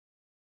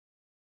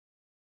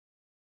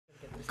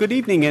Good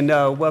evening and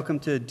welcome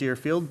to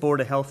Deerfield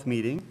Board of Health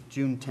meeting,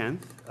 June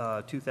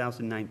 10th,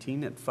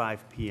 2019 at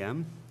 5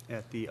 p.m.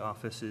 at the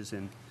offices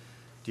in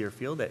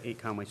Deerfield at 8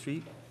 Conway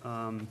Street.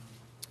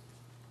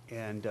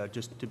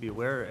 Just to be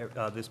aware,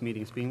 this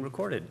meeting is being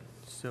recorded.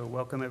 So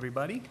welcome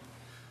everybody.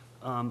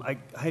 I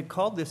had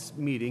called this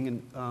meeting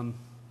and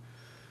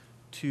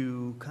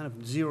to kind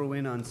of zero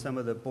in on some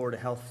of the Board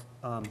of Health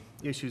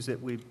issues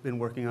that we've been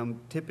working on.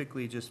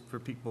 Typically, just for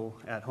people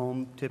at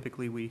home,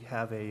 typically we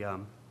have a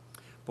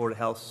Board of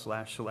Health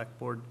 / Select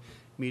Board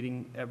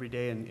meeting every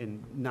day,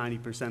 and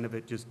 90% of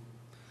it, just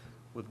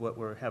with what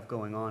we have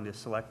going on, is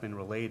selectmen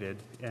related.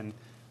 And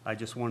I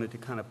just wanted to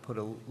kind of put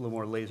a little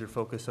more laser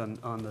focus on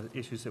the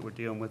issues that we're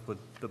dealing with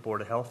the Board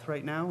of Health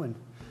right now, and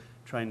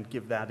try and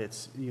give that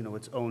its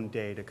own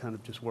day to kind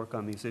of just work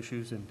on these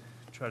issues and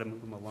try to move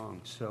them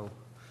along. So,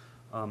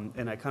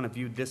 and I kind of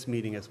viewed this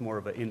meeting as more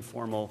of an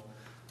informal,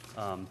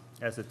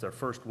 as it's our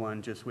first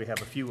one. Just we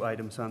have a few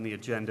items on the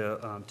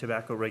agenda: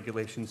 tobacco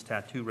regulations,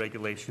 tattoo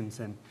regulations,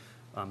 and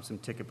some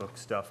ticket book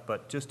stuff.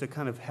 But just to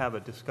kind of have a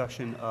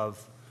discussion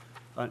of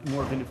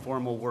more of an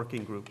informal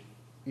working group,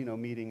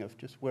 meeting of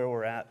just where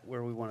we're at,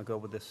 where we want to go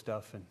with this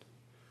stuff. And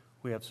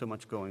we have so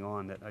much going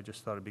on that I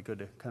just thought it'd be good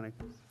to kind of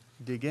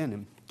dig in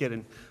and get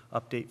an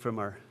update from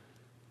our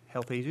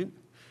health agent,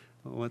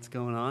 what's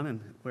going on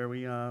and where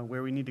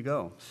we need to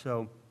go.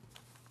 So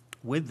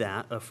with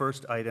that, the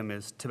first item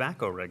is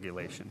tobacco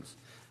regulations.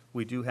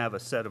 We do have a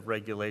set of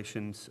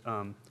regulations,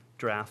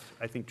 draft,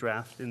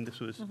 and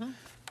this was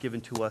given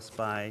to us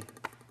by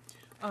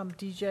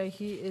DJ.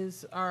 He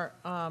is our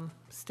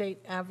state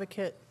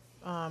advocate.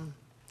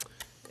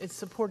 It's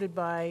supported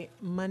by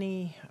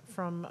money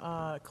from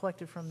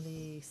collected from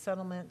the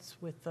settlements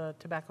with the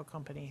tobacco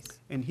companies.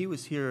 And he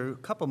was here a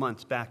couple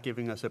months back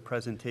giving us a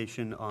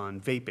presentation on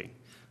vaping,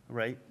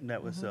 right?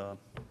 That was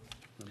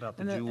about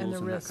the jewels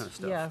and that kind of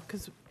stuff. Yeah,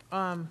 because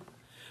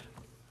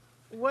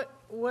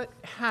what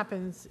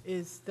happens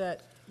is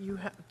that you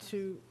have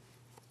to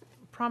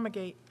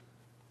promulgate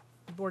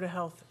Board of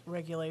Health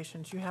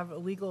regulations. You have a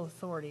legal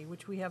authority,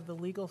 which we have the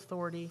legal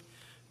authority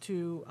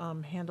to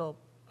handle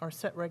or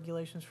set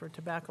regulations for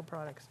tobacco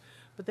products.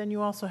 But then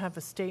you also have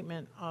a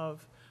statement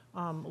of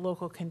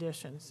local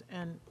conditions.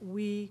 And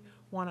we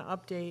want to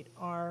update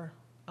our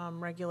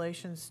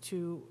regulations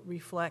to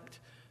reflect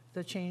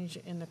the change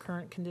in the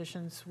current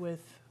conditions with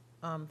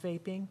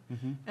vaping,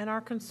 and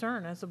our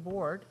concern as a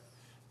board,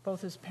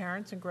 both as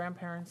parents and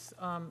grandparents,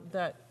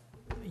 that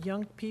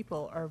young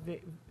people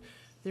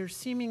there's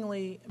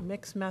seemingly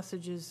mixed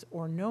messages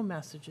or no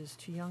messages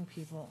to young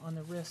people on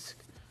the risk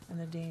and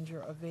the danger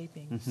of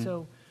vaping.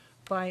 So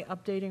by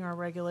updating our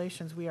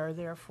regulations, we are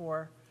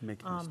therefore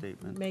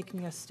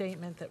making a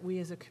statement that we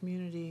as a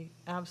community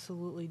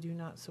absolutely do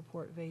not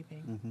support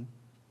vaping,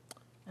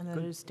 and that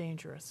it is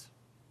dangerous.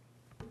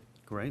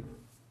 Great.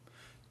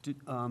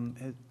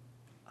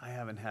 I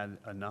haven't had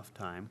enough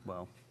time,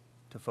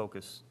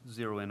 to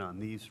zero in on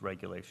these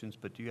regulations,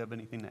 but do you have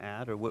anything to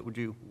add, or what would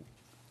you?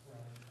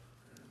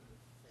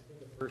 I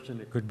think the person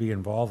that could be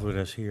involved with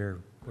us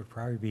here would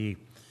probably be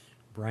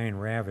Brian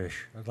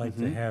Ravish. I'd like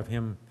to have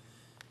him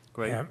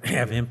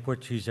have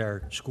input. He's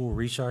our school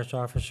resource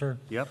officer.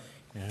 Yep.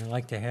 And I'd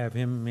like to have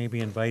him maybe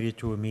invited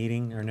to a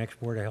meeting, our next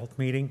Board of Health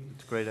meeting.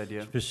 It's a great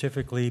idea.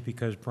 Specifically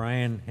because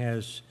Brian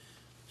has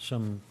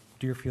some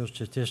Deerfield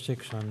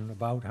statistics on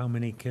about how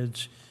many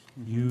kids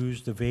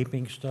use the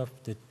vaping stuff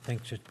that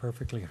thinks it's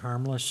perfectly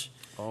harmless.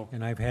 Oh.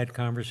 And I've had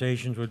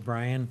conversations with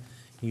Brian.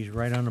 He's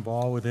right on the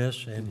ball with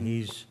this, and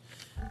he's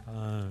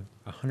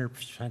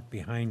 100%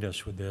 behind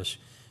us with this.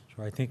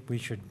 So I think we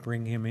should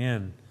bring him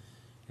in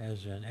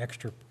as an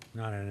extra,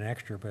 not an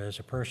extra, but as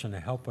a person to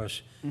help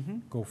us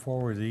go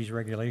forward with these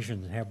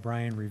regulations and have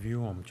Brian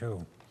review them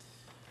too.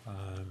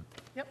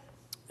 Yep.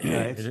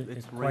 Yeah,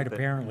 it quite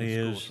apparently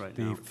is right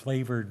the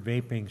flavored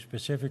vaping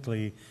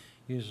specifically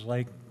is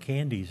like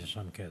candies to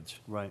some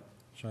kids. Right.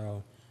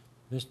 So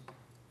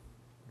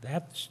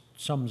that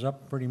sums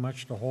up pretty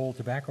much the whole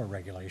tobacco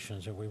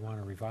regulations that we want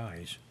to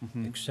revise,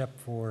 except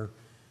for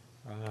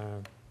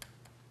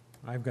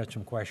I've got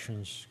some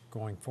questions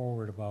going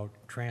forward about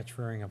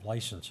transferring of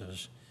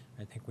licenses.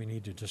 I think we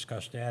need to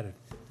discuss that at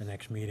the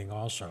next meeting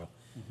also.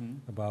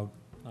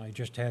 I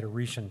just had a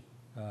recent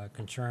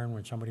concern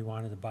when somebody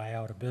wanted to buy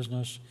out a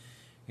business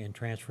and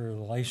transfer the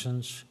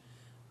license.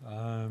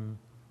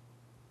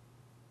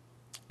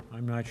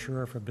 I'm not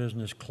sure if a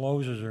business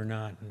closes or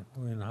not,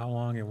 and how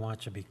long it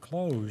wants to be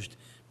closed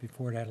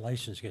before that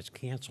license gets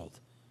canceled.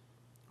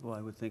 Well,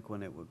 I would think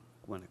when it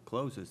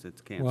closes,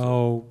 it's canceled.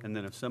 Well, and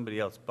then if somebody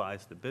else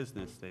buys the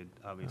business, they'd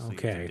obviously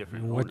it's a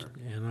different owner.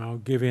 And I'll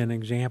give you an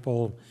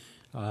example.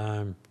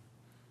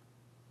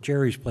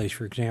 Jerry's Place,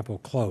 for example,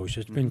 closed.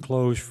 It's been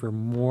closed for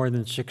more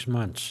than 6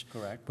 months.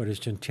 Correct. But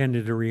it's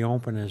intended to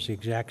reopen as the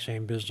exact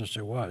same business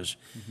it was.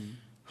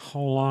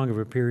 How long of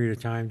a period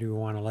of time do we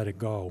want to let it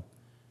go?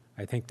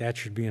 I think that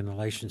should be in the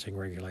licensing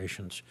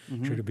regulations.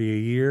 Should it be a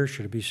year?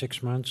 Should it be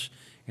 6 months?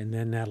 And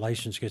then that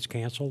license gets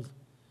canceled?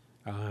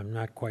 I'm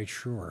not quite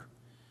sure.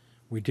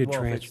 We did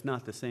if it's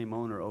not the same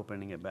owner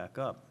opening it back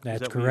up.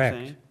 That's Is that correct. What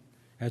you're saying?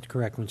 That's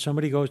correct. When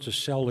somebody goes to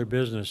sell their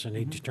business and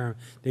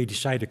they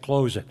decide to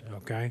close it,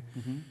 okay?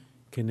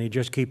 Can they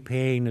just keep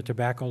paying the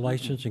tobacco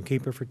license and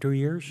keep it for 2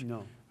 years?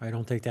 No. I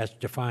don't think that's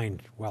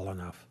defined well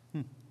enough.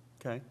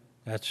 Okay.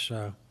 That's, We'll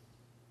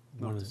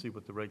one have of to see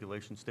what the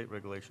regulations, state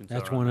regulations are.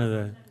 that's on one that. of the,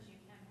 Sometimes you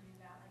can do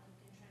that, like you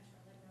can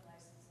transfer liquor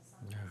licenses,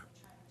 sometimes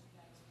they try to do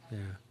that as part of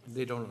yeah.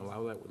 They don't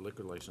allow that with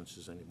liquor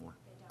licenses anymore.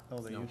 Oh,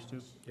 they used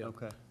to? Yeah.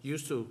 Okay.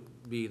 Used to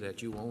be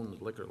that you own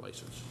the liquor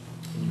license,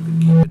 and you can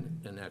keep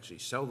it and actually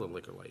sell the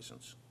liquor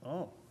license.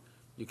 Oh.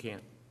 You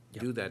can't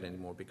do that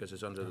anymore because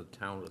it's under the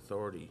town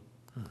authority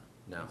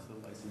now.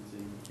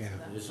 Yeah.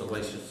 It's a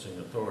licensing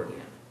authority.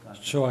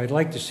 So I'd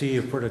like to see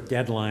you put a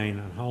deadline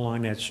on how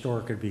long that store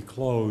could be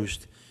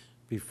closed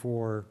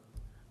before,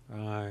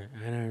 I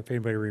don't know if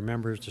anybody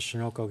remembers, the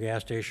Sunoco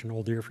gas station,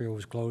 Old Deerfield,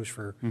 was closed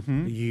for a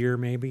year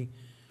maybe.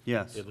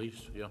 Yes. At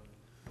least, yeah.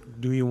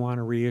 Do you want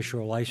to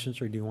reissue a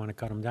license, or do you want to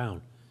cut them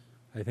down?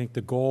 I think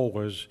the goal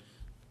was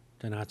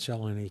to not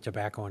sell any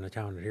tobacco in the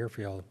town of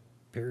Deerfield,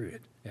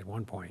 period, at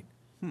one point.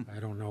 I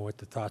don't know what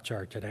the thoughts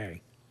are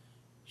today.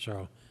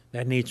 So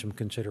that needs some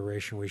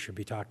consideration we should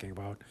be talking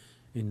about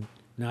in,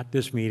 not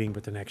this meeting,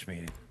 but the next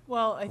meeting.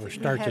 Well, I Or think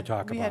start to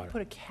talk we about had it.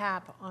 put a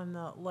cap on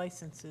the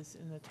licenses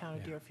in the town of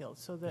Yeah. Deerfield,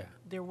 so that Yeah.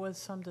 there was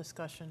some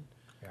discussion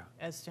Yeah.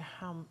 as to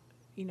how,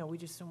 we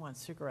just didn't want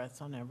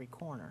cigarettes on every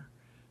corner.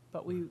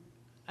 But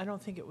I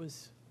don't think it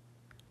was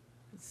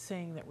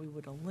saying that we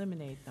would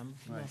eliminate them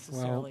Right.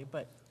 necessarily,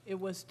 but it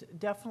was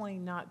definitely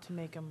not to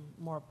make them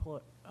more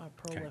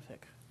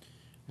prolific.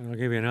 And I'll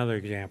give you another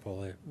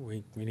example that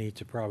we need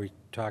to probably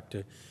talk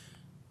to.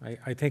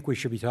 I think we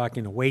should be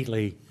talking to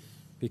Whately,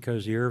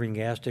 because the Irving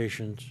gas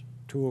stations,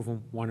 2 of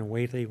them, one in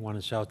Whately, one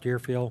in South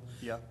Deerfield.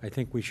 Yeah. I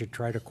think we should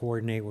try to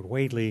coordinate with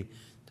Whately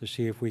to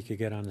see if we could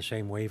get on the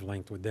same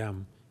wavelength with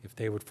them, if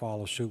they would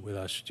follow suit with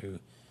us to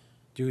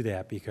do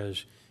that,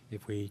 because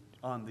if we,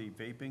 On the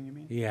vaping, you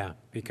mean? yeah,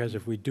 because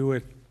if we do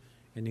it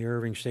and the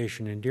Irving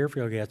station in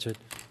Deerfield gets it,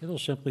 it'll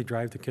simply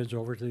drive the kids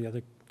over to the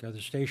other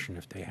station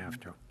if they have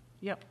to.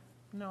 Yep,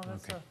 no,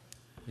 that's Okay.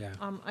 Yeah,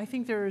 I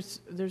think there's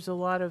a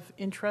lot of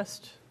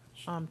interest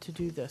to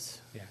do this.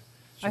 yeah.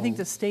 I think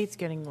So- the state's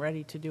getting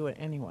ready to do it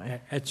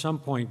anyway. At some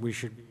point, we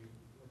should be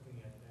looking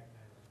at that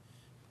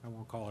kind of, I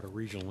won't call it a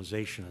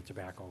regionalization of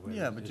tobacco, but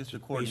Yeah, but it just a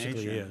basically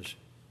coordination. is.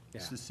 Yeah.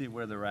 Just to see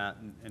where they're at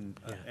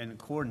Yeah. and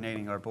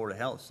coordinating our Board of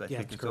Health. I Yeah,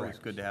 think that's it's always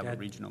correct. good to have a That-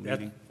 regional that-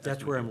 meeting.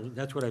 That's where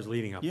that's what I was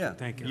leading up to. Yeah.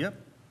 Thank you. Yep.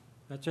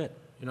 That's it.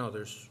 You know,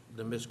 there's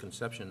the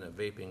misconception that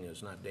vaping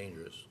is not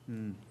dangerous.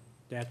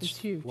 That's It's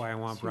huge. why I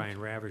want It's huge. Brian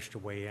Ravish to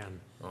weigh in.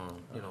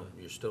 You know,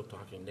 you're still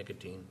talking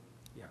nicotine.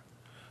 Yeah.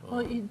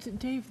 Well,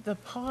 Dave, the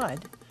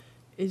pod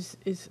is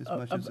As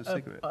much as a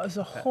cigarette. is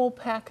a whole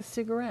pack of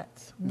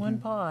cigarettes. One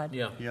pod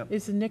Yeah. Yep.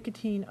 is the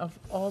nicotine of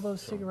all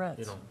those So, cigarettes.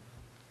 You know,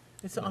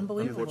 It's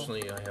unbelievable.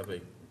 unfortunately, I have a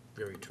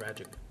very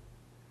tragic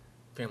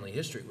family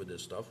history with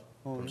this stuff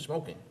Oh, from yeah?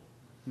 smoking.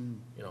 You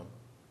know,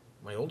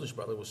 my oldest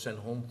brother was sent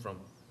home from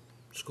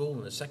school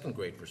in the 2nd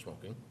grade for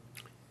smoking.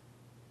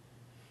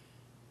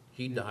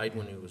 He died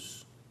when he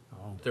was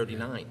Oh,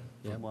 39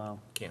 from Wow.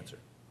 cancer.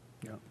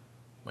 Yeah.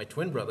 My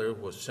twin brother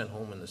was sent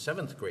home in the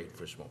 7th grade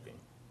for smoking.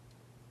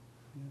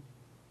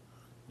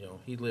 You know,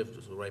 he lived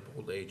to the ripe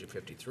old age of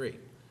 53.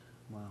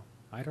 Wow.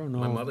 I don't know.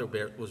 My mother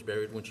was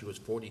buried when she was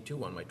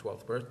 42 on my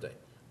 12th birthday,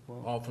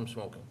 all from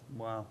smoking.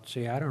 Wow.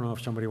 See, I don't know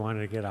if somebody wanted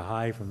to get a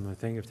high from the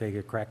thing, if they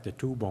could crack the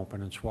tube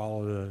open and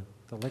swallow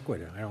the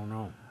liquid. I don't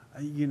know.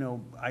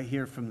 I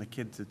hear from the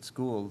kids at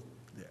school,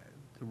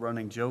 the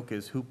running joke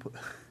is who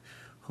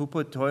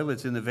put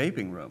toilets in the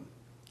vaping room?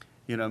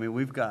 I mean,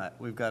 we've got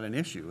an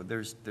issue.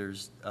 There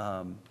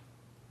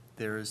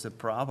is a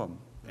problem,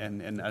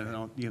 and I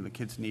don't, the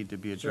kids need to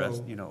be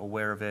addressed, So-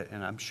 aware of it,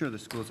 and I'm sure the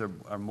schools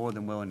are more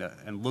than willing to,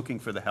 and looking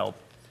for the help,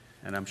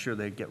 and I'm sure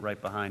they'd get right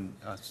behind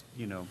us,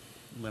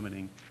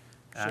 limiting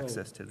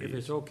access to So, if it's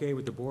these. okay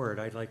with the board,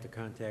 I'd like to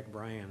contact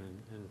Brian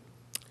and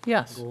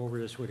Yes. go over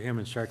this with him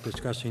and start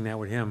discussing that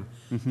with him.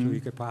 So you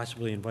could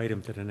possibly invite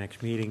him to the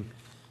next meeting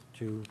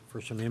for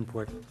some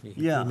input. He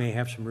Yeah. may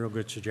have some real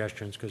good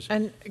suggestions, because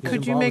And he's could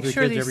you involved make with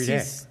sure kids that every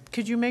day.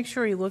 could you make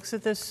sure he looks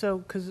at this, so,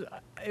 because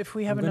if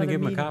we have I'm another going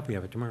to meeting. give him a copy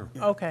of it tomorrow.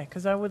 Okay,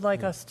 because I would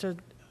like us to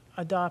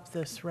adopt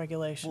this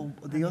regulation.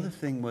 Well, the other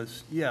thing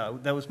was,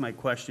 that was my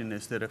question,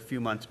 is that a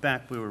few months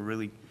back, we were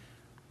really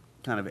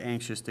kind of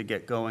anxious to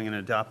get going and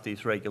adopt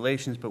these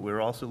regulations, but we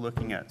were also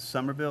looking at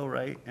Somerville,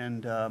 right?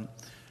 And,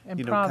 And kind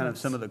of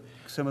Providence.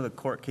 some of the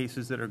court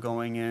cases that are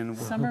going in. who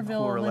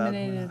Somerville are allowed-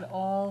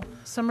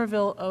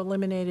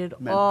 eliminated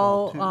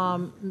Menthol,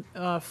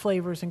 all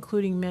flavors,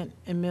 including mint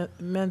and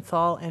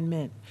menthol and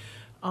mint.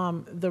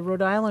 The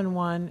Rhode Island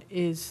one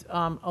is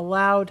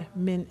allowed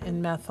mint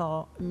and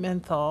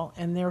menthol,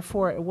 and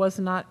therefore it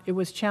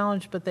was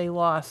challenged, but they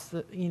lost,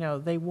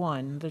 they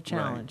won the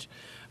challenge.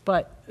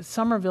 But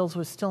Somerville's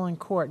was still in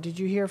court. Did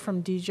you hear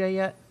from DJ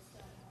yet?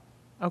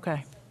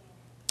 Okay.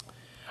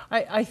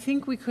 I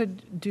think we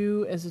could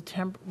do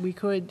we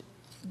could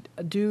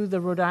do the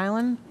Rhode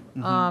Island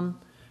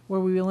where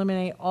we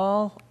eliminate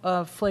all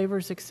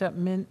flavors except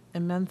mint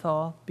and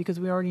menthol, because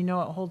we already know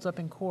it holds up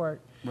in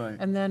court. Right.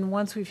 And then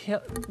once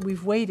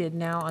we've waited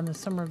now on the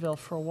Somerville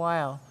for a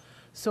while.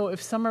 So if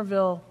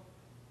Somerville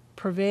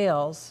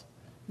prevails,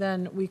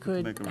 then we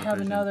could make a have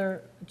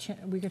revision.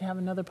 we could have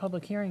another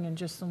public hearing and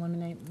just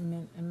eliminate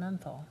mint and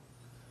menthol.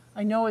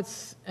 I know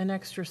it's an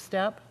extra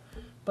step,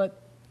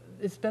 but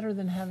it's better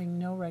than having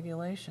no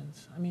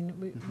regulations. I mean,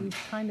 we've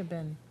kind of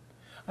been,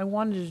 I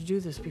wanted to do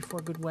this before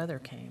good weather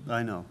came.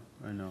 I know.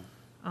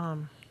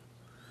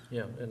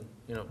 Yeah, and,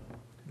 you know,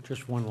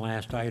 Just one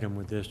last item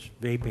with this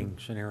vaping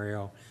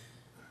scenario.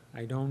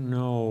 I don't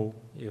know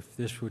if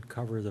this would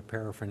cover the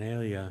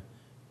paraphernalia.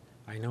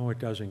 I know it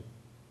doesn't,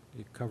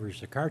 it covers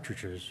the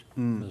cartridges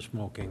for the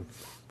smoking,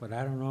 but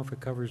I don't know if it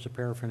covers the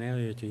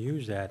paraphernalia to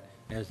use that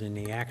as in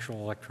the actual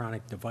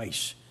electronic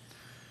device.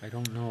 I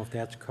don't know if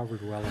that's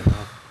covered well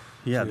enough.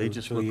 Yeah, to- they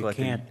just so look you like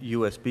a can't-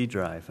 USB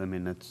drive. I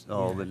mean, that's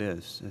all Yeah. it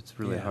is. It's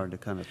really Yeah. hard to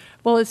kind of,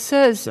 Well, it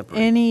says Separate.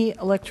 any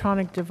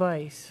electronic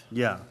device.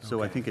 yeah, so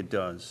I Okay. think it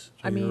does. So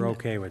I you're mean,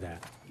 okay with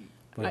that? I-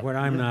 But what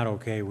I'm Yeah. not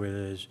okay with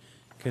is,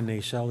 can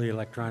they sell the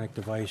electronic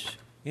device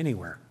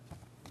anywhere?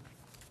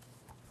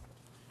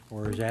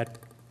 Or is that,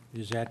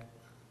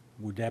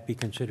 would that be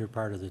considered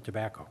part of the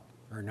tobacco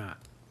or not?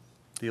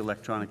 The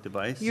electronic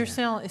device? You're Yeah,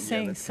 saying that's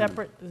kind of-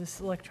 separate, this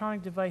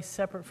electronic device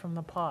separate from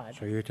the pod.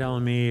 So you're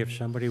telling me if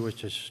somebody was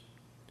to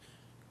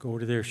go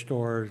to their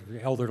store,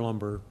 Elder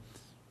Lumber,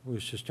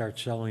 was to start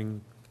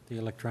selling the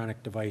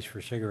electronic device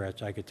for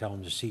cigarettes, I could tell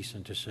them to cease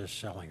and desist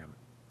selling them?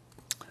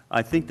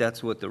 I think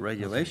that's what the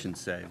regulations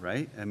say,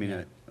 right? I mean,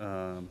 Yeah.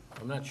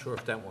 I'm not sure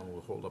if that one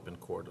will hold up in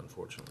court,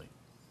 unfortunately,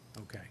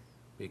 Okay.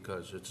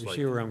 because it's You like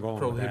see where I'm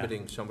going with that?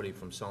 prohibiting somebody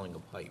from selling a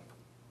pipe.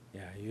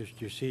 Yeah,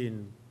 you're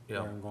seeing where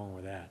Yeah. I'm going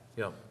with that.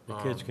 Yeah. The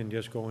kids can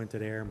just go into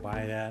there and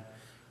buy that,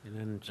 and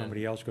then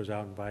somebody else goes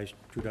out and buys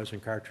 2 dozen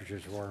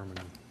cartridges for them, and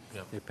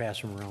Yeah. they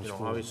pass them around You know,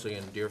 school. obviously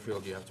in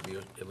Deerfield, you have to be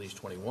at least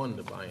 21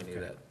 to buy any of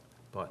Okay. that,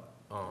 but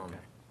Okay.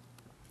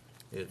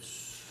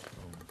 it's,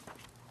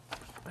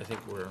 I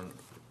think we're on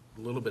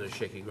a little bit of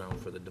shaky ground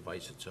for the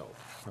device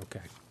itself.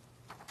 Okay.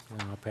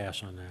 Then I'll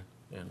pass on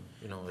that. And,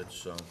 you know,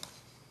 it's,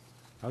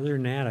 Other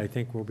than that, I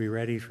think we'll be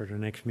ready for the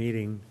next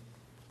meeting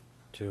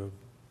to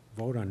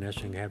vote on this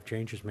and have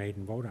changes made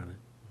and vote on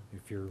it.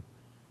 If you're,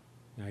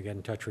 I get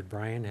in touch with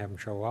Brian, have him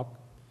show up,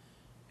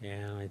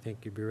 and I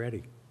think you'd be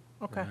ready.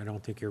 Okay. I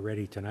don't think you're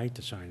ready tonight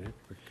to sign it.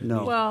 but it No.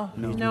 needs- Well,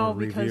 needs no, more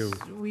because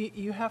review.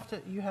 you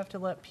have to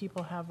let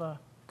people have a,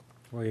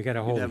 Well, you got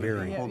to hold a have a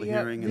hearing. Yeah, Hold a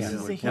yeah, hearing and this then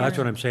is we a can- Well, that's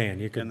what hearing. I'm saying.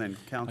 You could. And then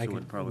council I could-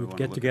 would probably we'd want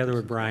to get look at together this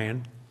with as well.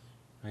 Brian.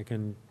 I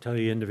can tell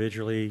you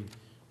individually,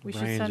 We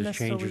should Brian's send his this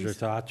to changes or Lisa.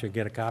 thoughts, or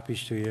get a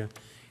copies to you.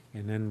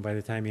 And then by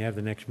the time you have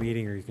the next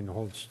meeting, or you can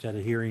hold, set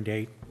a hearing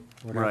date,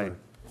 whatever. Right.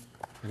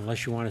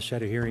 Unless you want to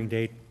set a hearing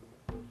date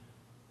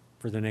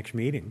for the next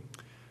meeting.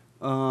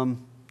 Well,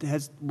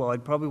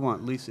 I'd probably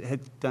want Lisa,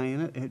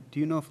 Diana, do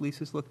you know if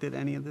Lisa's looked at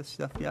any of this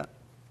stuff yet?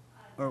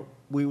 Or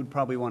we would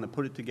probably want to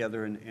put it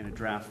together in a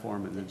draft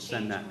form and then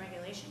send that, Change in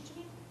regulation to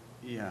me?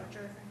 yeah, What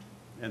you're referring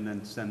to? and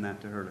then send that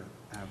to her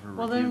to have her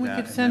well, review then we that,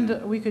 could and then-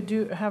 send, we could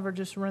have her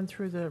just run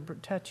through the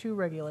tattoo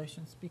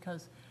regulations,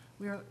 because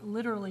we are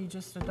literally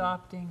just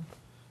adopting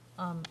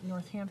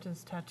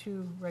Northampton's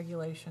tattoo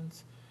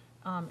regulations,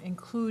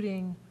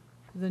 including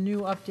the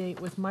new update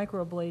with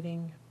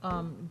microblading,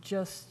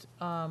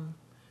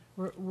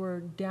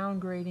 we're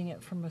downgrading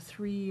it from a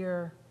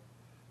 3-year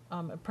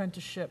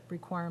apprenticeship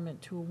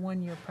requirement to a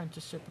 1-year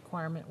apprenticeship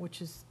requirement,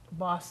 which is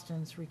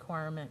Boston's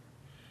requirement.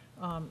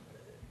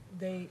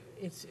 It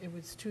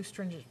was too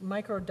stringent.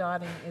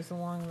 Microdotting is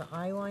along the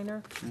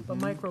eyeliner, but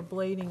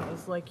microblading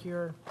is like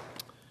your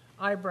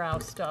eyebrow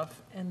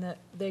stuff, and that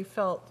they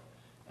felt,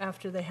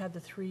 after they had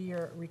the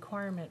 3-year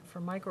requirement for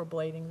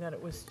microblading, that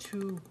it was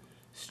too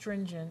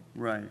stringent.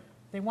 Right,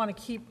 They want to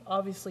keep,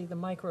 obviously, the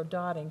micro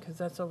dotting, because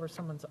that's over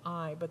someone's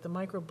eye, but the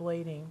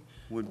microblading.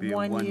 Would be a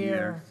 1 1 year.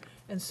 year.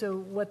 And so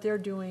what they're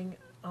doing,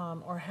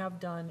 or have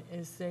done,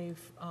 is the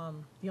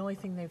only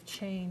thing they've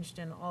changed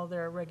in all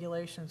their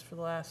regulations for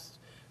the last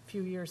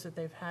few years that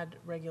they've had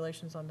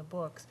regulations on the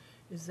books,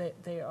 is that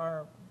they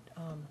are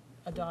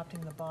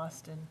adopting the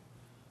Boston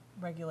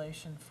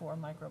regulation for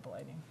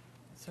microblading.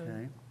 So,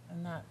 Okay.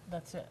 and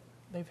that's it.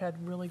 They've had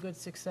really good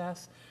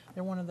success.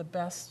 They're one of the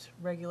best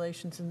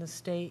regulations in the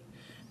state.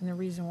 And the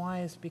reason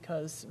why is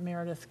because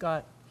Meredith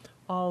got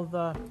all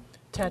the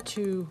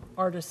tattoo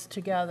artists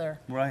together.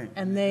 right.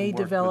 And they work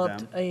with developed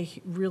them.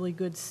 a really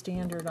good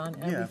standard on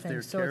Yeah, if everything.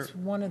 they're So it's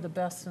one of the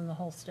best in the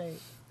whole state.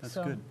 That's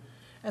So- good.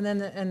 And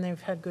then, and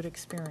they've had good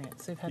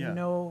experience. They've had Yeah.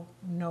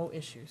 no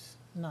issues,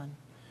 none.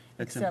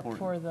 That's Except important.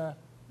 for the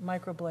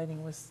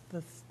microblading was,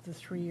 the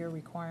 3-year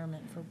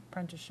requirement for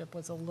apprenticeship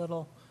was a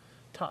little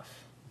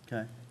tough.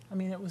 Okay, I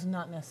mean, it was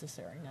not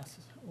necessary,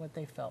 what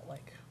they felt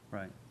like.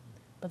 right.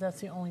 But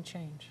that's the only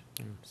change.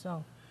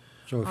 So,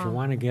 So if you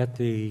want to get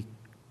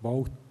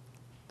both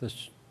the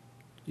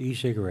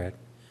e-cigarette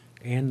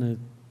and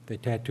the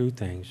tattoo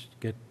things,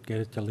 get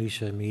it to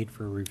Lisa Mead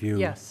for review.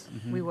 yes,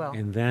 we will.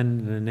 And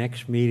then the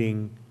next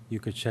meeting, you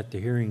could set the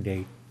hearing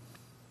date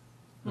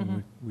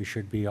and we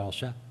should be all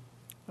set.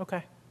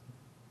 Okay,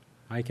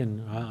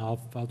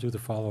 I'll do the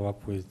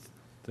follow-up with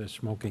the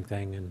smoking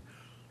thing, and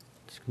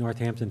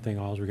Northampton thing,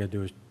 all we gotta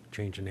do is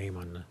change the name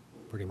on the,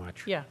 pretty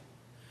much. yeah.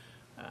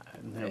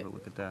 Have a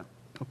look at that.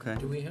 Okay.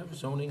 Do we have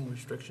zoning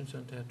restrictions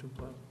on tattoo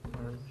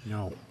parlors?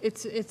 No,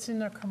 It's in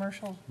the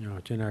commercial no,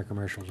 it's in our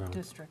commercial zone.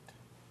 district.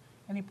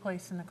 Any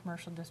place in the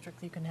commercial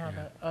district, you can have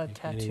Yeah. a You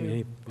tattoo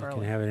You can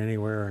parlor. have it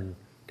anywhere in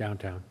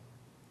downtown.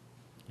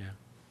 Yeah.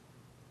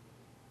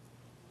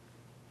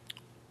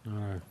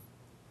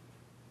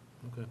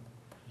 Okay.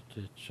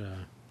 It's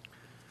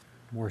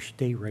more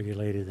state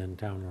regulated than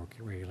town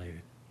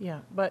regulated. Yeah,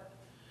 but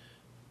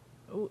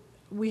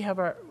we have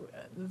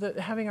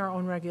having our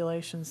own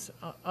regulations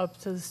up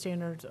to the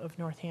standards of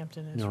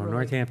Northampton is No, really.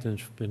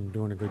 Northampton's been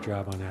doing a good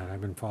job on that.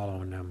 I've been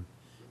following them.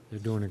 They're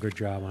doing a good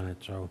job on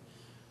it, so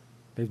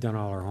they've done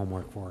all our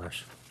homework for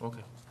us.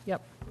 Okay.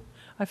 Yep.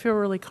 I feel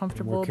really And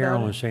comfortable what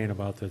Carolyn about was it. saying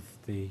about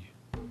the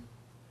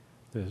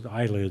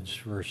eyelids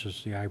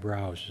versus the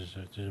eyebrows is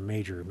a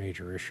major,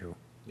 major issue.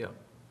 Yeah.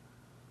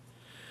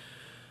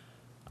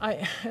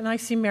 I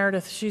see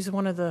Meredith, she's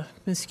one of the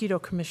mosquito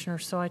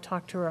commissioners, so I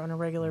talk to her on a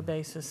regular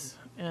basis.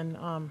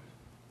 And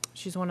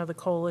she's one of the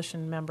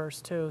coalition members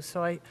too,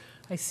 so I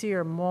see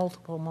her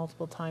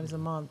multiple times a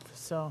month,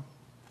 so,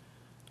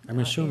 I'm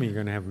assuming you're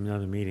gonna have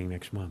another meeting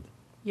next month.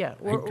 yeah.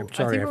 I'm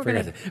sorry, I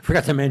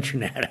forgot to mention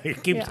that. I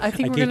keep I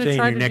think we're saying gonna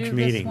try your to next do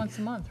this meeting. once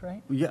a month,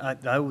 right? Yeah,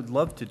 I would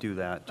love to do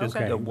that. Just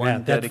Okay. the Yeah,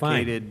 one that's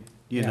fine. dedicated,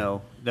 you Yeah.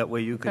 know, that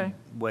way you could Okay.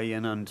 weigh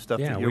in on stuff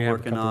Yeah, that we you're have a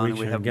working couple on. weeks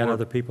We and have get more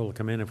other people to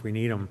come in if we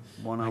need them. I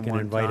can one-on-one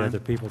invite time. other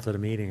people to the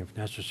meeting if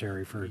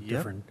necessary for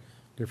Yep.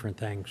 different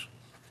things.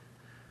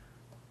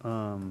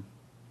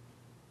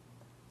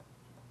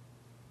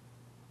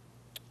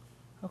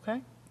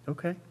 Okay.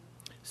 Okay.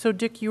 So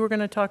Dick, you were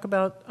gonna talk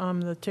about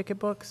the ticket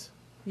books?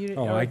 Oh,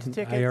 or I the can,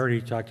 tickets? I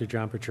already talked to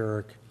John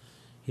Pachurik.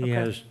 He Okay.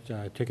 has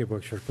ticket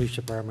books for the police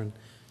department.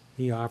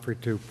 He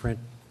offered to print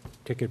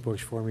ticket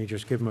books for me,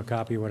 just give him a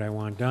copy of what I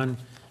want done,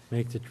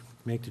 make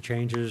the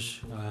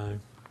changes.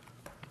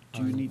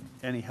 Do you need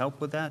any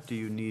help with that? Do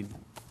you need,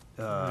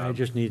 I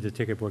just need the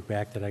ticket book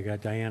back that I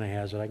got. Diana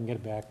has it. I can get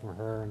it back from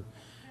her, and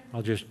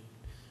I'll just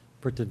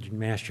put the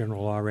Mass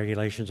General Law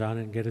regulations on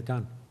it and get it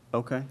done.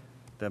 okay,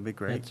 that'd be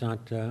great. It's not,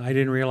 I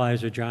didn't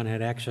realize that John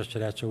had access to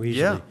that so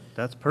easily. Yeah,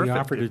 that's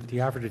perfect. He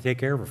offered to take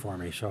care of it for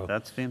me, so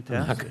That's I'm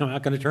fantastic.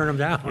 not gonna turn him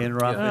down.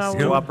 Interoffice Yeah.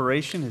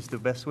 cooperation is the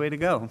best way to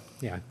go.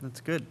 Yeah. That's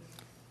good.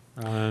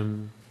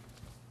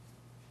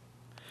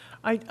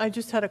 I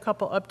just had a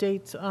couple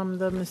updates.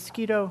 The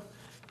mosquito,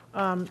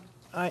 I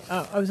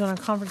was on a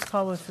conference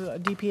call with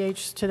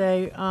DPH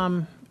today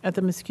at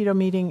the mosquito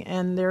meeting,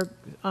 and they're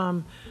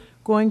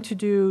going to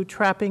do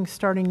trapping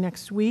starting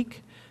next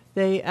week.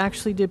 They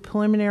actually did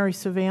preliminary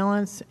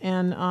surveillance,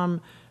 and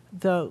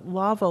the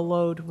lava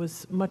load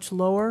was much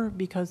lower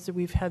because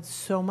we've had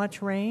so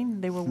much rain.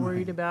 They were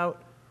worried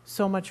about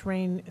so much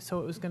rain, so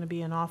it was going to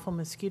be an awful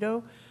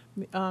mosquito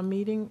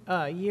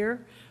year.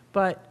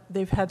 But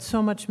they've had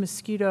so much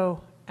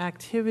mosquito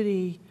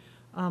activity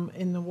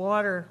in the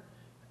water,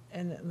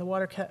 and the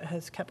water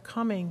has kept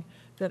coming,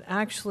 that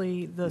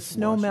actually the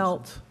snow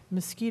melt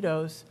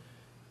mosquitoes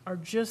are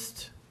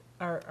just,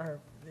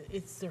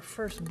 it's their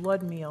first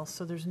blood meal,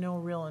 so there's no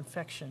real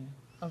infection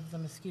of the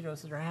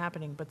mosquitoes that are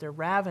happening, but they're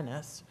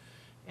ravenous,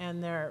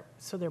 and they're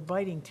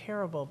biting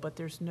terrible, but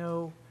there's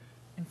no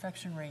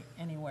infection rate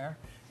anywhere.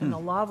 And the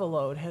lava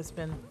load has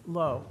been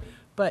low.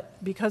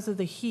 But because of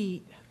the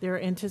heat, they're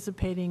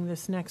anticipating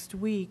this next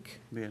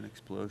week Be an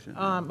explosion.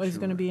 is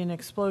going to be an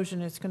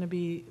explosion. It's going to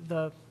be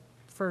the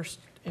first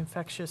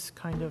infectious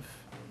kind of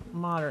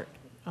moderate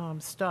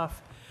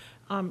stuff.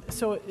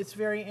 So it's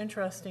very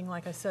interesting.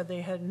 Like I said,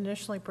 they had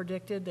initially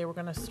predicted they were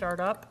going to start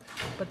up,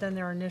 but then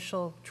their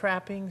initial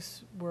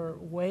trappings were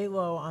way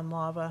low on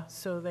lava,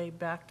 so they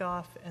backed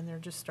off, and they're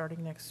just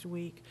starting next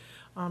week.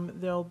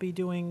 They'll be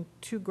doing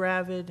 2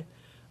 gravid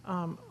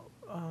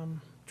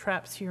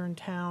traps here in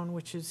town,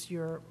 which is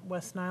your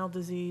West Nile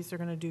disease. They're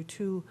going to do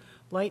 2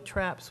 light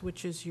traps,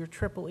 which is your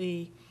triple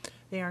E.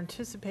 They are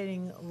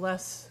anticipating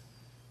less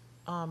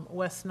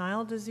West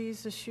Nile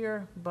disease this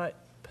year, but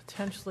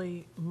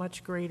potentially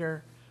much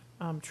greater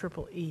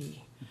triple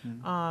E.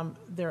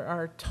 There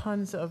are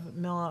tons of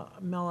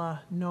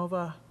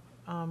melanoma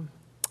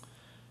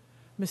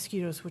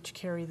mosquitoes which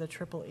carry the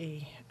triple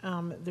E.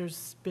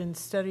 There's been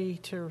steady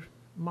to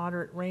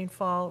moderate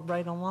rainfall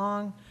right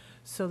along,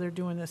 so they're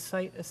doing the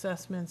site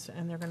assessments,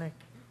 and they're going to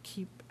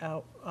keep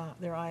out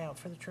their eye out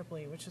for the triple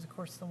E, which is, of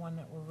course, the one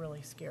that we're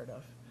really scared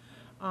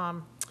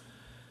of.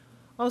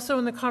 Also,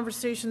 in the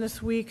conversation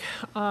this week,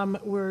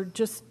 we're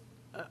just,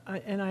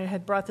 and I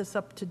had brought this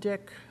up to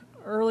Dick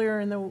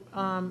earlier in the,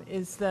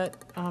 is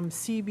that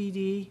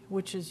CBD,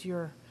 which is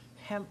your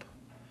hemp,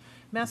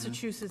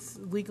 Massachusetts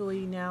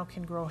legally now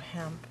can grow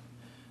hemp,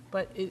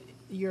 but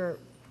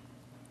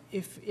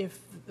if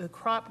the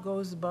crop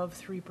goes above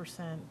 3%,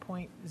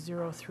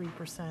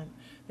 0.03%,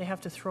 they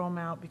have to throw them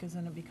out because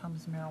then it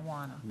becomes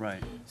marijuana.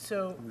 Right.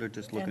 So. They're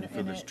just looking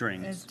for the As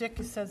strings. Dick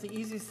says, the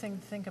easiest thing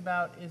to think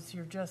about is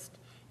you're just,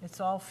 It's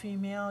all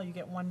female, you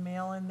get one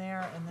male in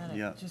there, and then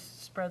Yeah. it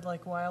just spread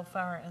like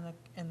wildfire,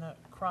 and the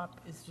crop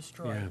is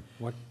destroyed.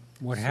 Yeah,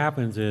 what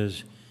happens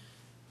is,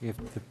 if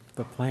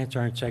the plants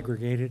aren't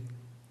segregated,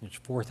 it's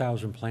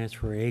 4,000 plants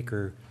per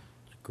acre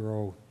to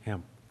grow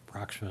hemp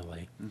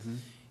approximately.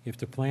 If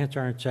the plants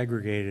aren't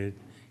segregated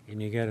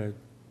and you get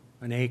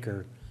an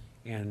acre,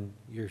 and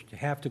you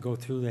have to go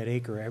through that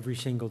acre every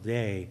single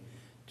day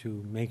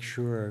to make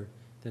sure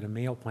that a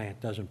male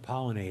plant doesn't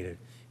pollinate it.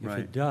 If Right.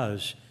 it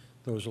does,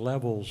 those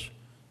levels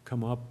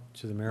come up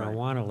to the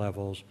marijuana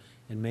levels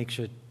and makes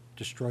it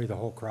destroy the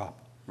whole crop.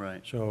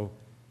 Right. So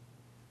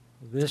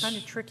this. Kind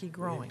of tricky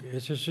growing.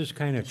 It's just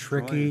kind of Destroy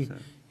tricky, is a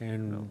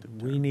and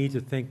relative we term. need to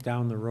think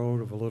down the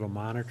road of a little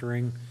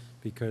monitoring,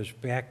 because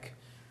back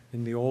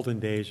in the olden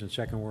days in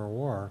Second World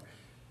War,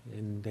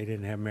 and they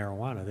didn't have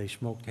marijuana, they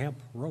smoked hemp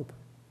rope.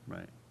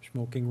 Right.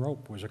 Smoking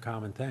rope was a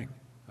common thing,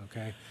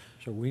 okay?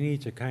 So we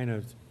need to kind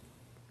of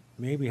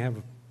maybe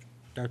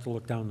start to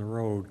look down the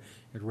road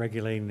at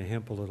regulating the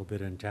hemp a little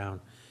bit in town.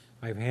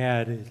 I've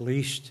had at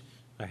least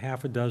a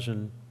half a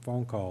dozen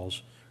phone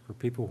calls for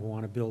people who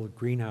want to build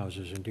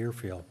greenhouses in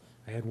Deerfield.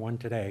 I had one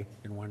today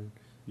and one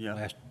Yeah.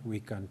 last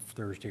week on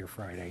Thursday or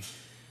Friday.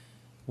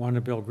 Want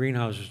to build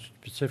greenhouses to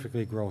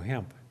specifically grow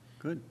hemp.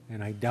 Good.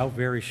 And I doubt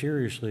very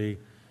seriously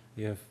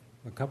if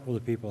a couple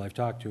of the people I've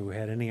talked to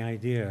had any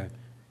idea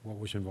what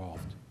was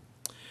involved.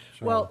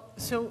 So- Well,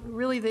 so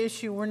really the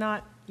issue,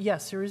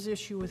 yes, there is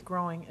issue with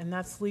growing, and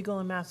that's legal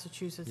in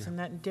Massachusetts, and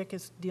that Dick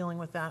is dealing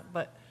with that.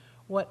 But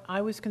what I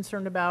was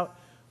concerned about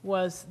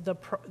was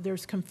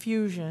there's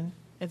confusion.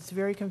 It's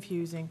very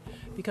confusing,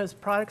 because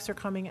products are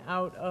coming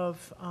out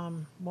of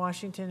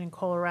Washington and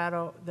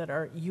Colorado that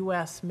are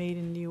U.S., made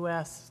in the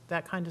U.S.,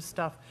 that kind of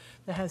stuff,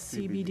 that has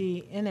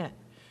CBD in it,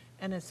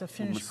 and it's a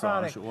finished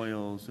product. Massage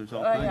oils, there's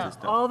all Oh, kinds yeah, of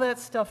stuff. all that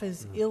stuff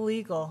is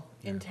illegal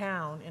in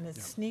town, and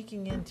it's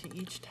sneaking into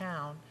each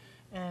town.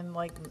 And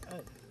like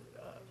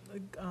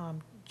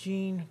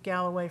Gene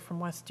Galloway from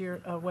West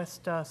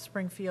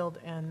Springfield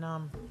and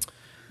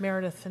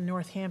Meredith in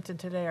Northampton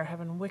today are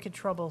having wicked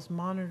troubles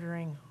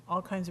monitoring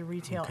all kinds of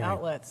retail Okay.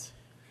 outlets.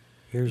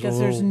 Here's a Because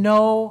there's little-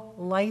 no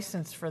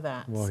license for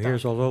that Well, stuff.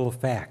 here's a little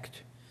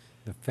fact.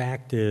 The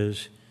fact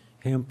is,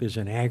 hemp is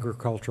an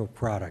agricultural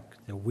product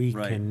that we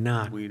Right.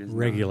 cannot Weed is not.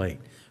 regulate.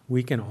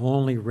 We can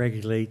only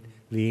regulate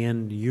the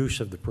end use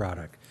of the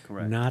product,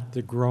 Correct. not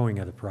the growing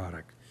of the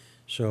product.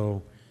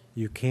 So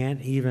you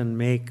can't even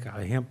make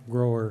a hemp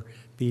grower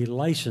be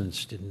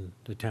licensed in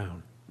the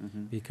town,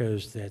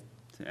 because that's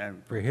It's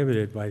ag-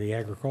 prohibited by the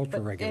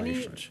agricultural But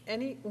regulations.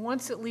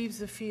 once it leaves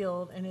the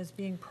field and is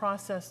being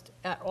processed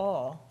at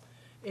all,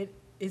 it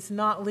is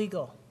not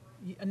legal.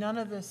 None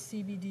of the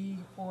CBD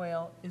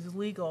oil is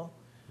legal.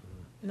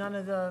 None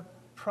of the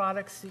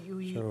products that you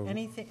eat, So-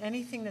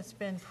 anything that's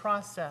been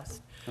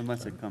processed.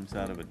 Unless it comes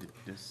out of a,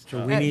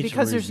 So we need to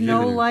Because there's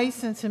no review.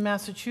 license in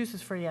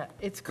Massachusetts for yet.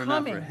 It's For not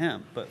coming. for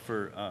hemp, but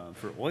for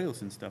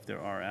oils and stuff, there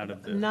are out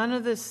of the. None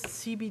of this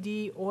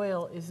CBD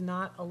oil is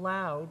not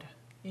allowed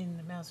in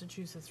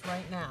Massachusetts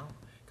right now,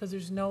 because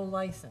there's no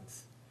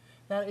license.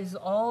 That is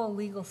all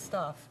illegal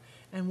stuff,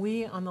 and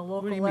we, on the What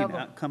local do you mean,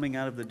 level. coming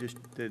out of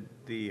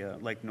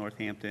like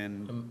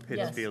Northampton,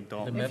 Pittsfield,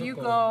 Dalton? If you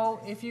The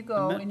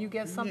go me- and you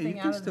get yeah, something you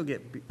can out of, still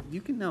get,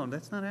 you can, no,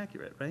 that's not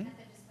accurate, right?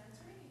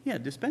 Yeah,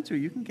 dispensary,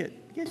 you can get,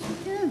 yes, you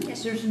can.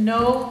 there's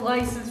no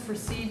license for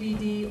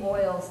CBD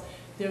oils.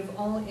 There's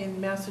only in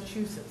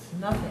Massachusetts,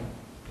 nothing.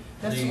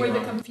 That's The, where the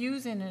um,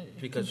 confusion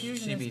Because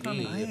is CBD,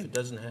 coming. if it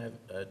doesn't have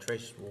a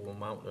traceable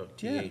amount of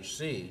Yeah.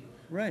 THC,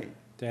 Right.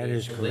 That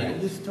is It's correct.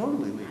 legal. It's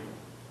totally legal.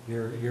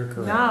 You're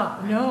correct.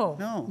 No,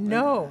 No,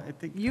 no, I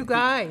think- you I think-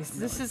 guys, no,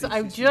 this I is, think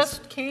I she's-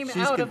 just came she's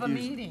out of a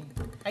confused. meeting.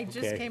 I just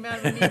Okay. came out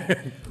of a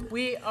meeting.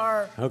 We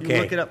are, Okay.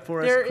 You look it up for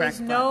us, there is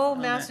crackpot no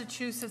on that.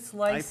 Massachusetts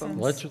license.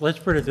 Let's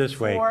put it this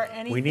way. For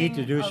We need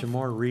to anything do of- some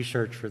more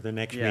research for the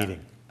next Yeah.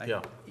 meeting.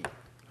 yeah.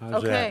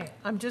 How's that? Okay,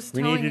 I'm just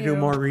We telling need you. to do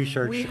more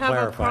research We to have a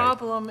clarify.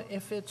 problem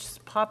if it's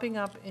popping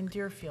up in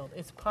Deerfield.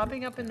 It's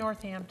popping up in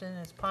Northampton,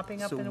 it's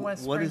popping up So in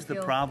West what Springfield.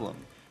 is the problem?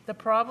 The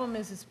problem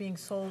is it's being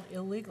sold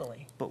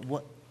illegally. But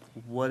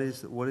what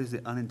is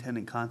the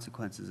unintended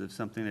consequences of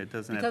something that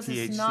doesn't have Because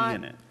it's THC not-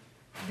 in it?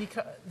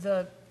 Because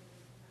the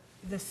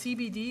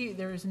CBD,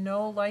 there is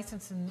no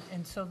license,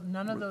 and so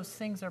none of those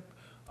things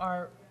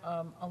are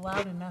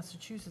allowed in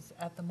Massachusetts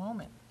at the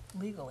moment,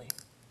 legally.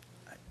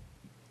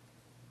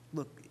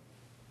 Look,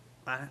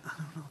 I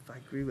don't know if I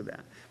agree with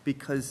that,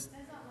 because,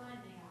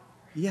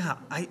 yeah,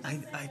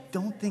 I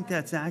don't think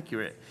that's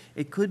accurate.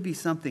 It could be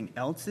something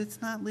else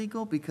that's not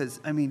legal, because,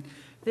 I mean,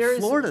 There is-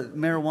 Florida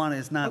marijuana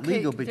is not Okay,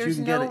 legal, but you there's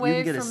can no get a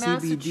way CBD for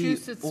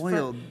Massachusetts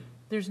oil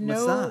There's no,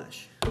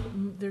 massage.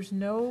 there's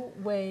no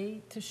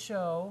way to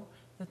show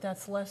that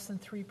that's less than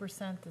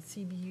 3% the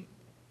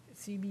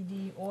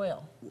CBD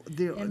oil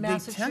They in test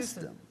Massachusetts.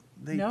 them.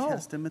 They No,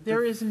 test them at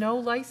there the, is no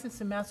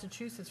license in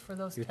Massachusetts for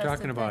those You're tested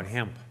talking about things.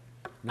 hemp,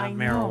 I not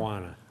know.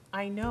 marijuana.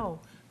 I know,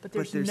 but But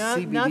there's there's no,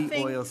 CBD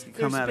nothing, oils that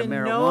there's come out of been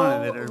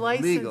marijuana that no are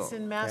license legal.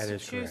 in That is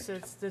correct.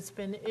 Massachusetts that's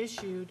been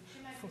issued.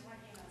 She might be talking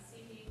about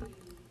CBD hemp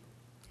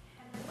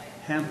oil.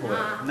 hemp oil,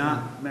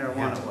 not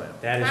marijuana oil.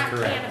 That is Not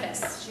correct.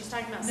 cannabis, she's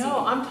talking about CBD.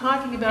 No, I'm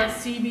talking about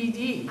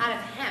CBD. Out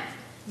of hemp,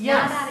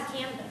 Yes. not out of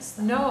cannabis.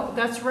 though. No,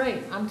 that's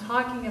right. I'm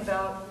talking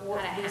about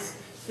what Out of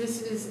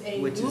this is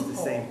a loophole. Which is the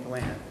same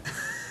plant.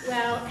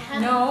 Well,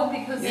 hemp. No,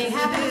 because They if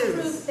haven't is.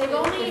 approved, they've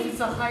only, it's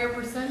a higher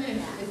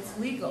percentage, it's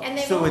legal. and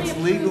they've So only it's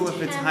legal approved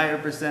if it's hemp. higher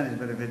percentage,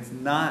 but if it's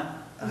not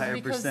a higher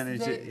because percentage,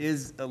 they- it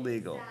is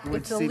illegal,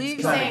 which It's seems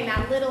illegal. You're saying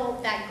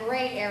kind that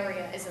gray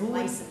area isn't Who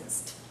would-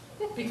 licensed.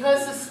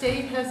 Because the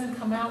state hasn't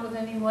come out with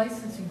any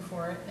licensing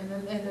for it, and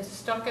it's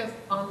stuck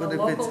on the But if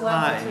local it's level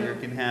high, you too.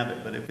 can have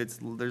it, but if it's,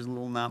 there's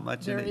not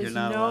much in There it, you're is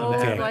not allowed to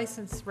no have it.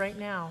 license right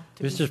now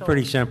to be This is sold.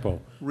 pretty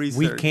simple. We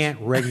Research. can't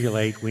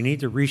regulate, we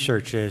need to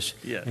research this.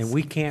 Yes. And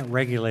we can't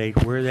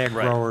regulate where that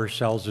Right. grower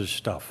sells his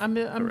stuff. I'm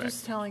Correct.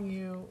 just telling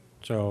you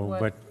So, what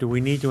but do we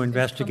need to is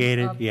investigate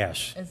coming it? up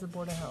Yes. as the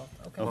Board of Health,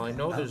 okay? Well, I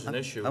know there's an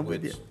issue I'm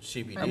with with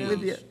you. I'm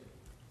with you. CBDs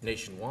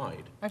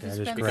nationwide, I have to That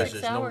is spend because correct.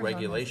 6 there's no hours on this.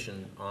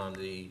 regulation on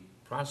the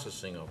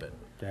processing of it.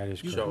 That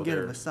is You correct. So can get a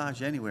they're-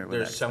 massage anywhere with They're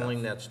that stuff.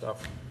 selling that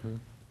stuff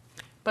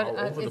But all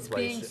over the it's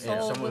being place, and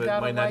sold some of it without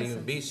a might not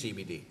even license. be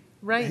CBD.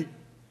 Right.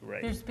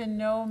 Right. There's been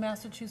no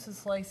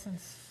Massachusetts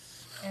license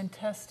and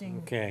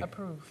testing Okay.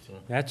 approved.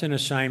 That's an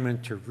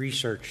assignment to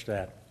research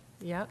that.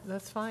 Yeah,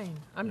 that's fine.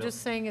 I'm Yep.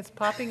 just saying it's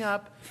popping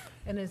up,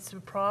 and it's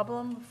a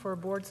problem for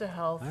boards of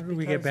health. How did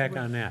we get because back we-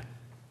 on that?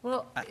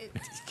 Well,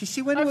 Because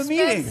she went to a I've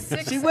spent meeting.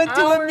 6 She went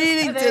to a hours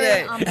meeting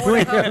today. on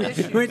Board of Health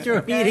issues, Went to a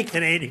okay? meeting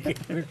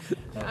today.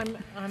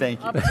 I'm Thank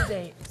you. up to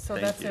date, so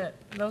Thank that's you. it.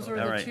 Those were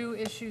All the right. 2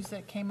 issues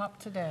that came up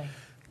today.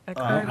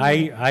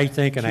 I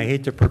think, and I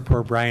hate to put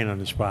poor Brian on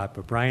the spot,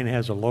 but Brian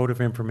has a load of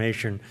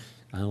information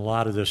on a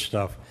lot of this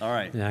stuff. All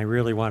right. And I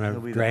really want He'll to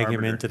be the drag him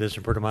arbiter. into this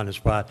and put him on the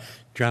spot.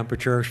 John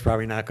Pachure's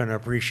probably not going to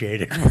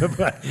appreciate it.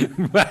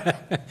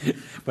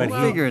 But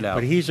We'll he- figure it out.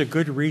 But he's a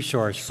good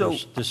resource for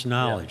So- this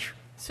knowledge.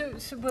 So,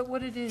 but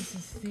what it is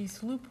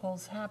these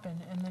loopholes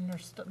happen, and then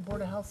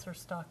Board of Health are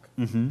stuck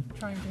Mm-hmm.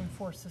 trying to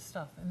enforce this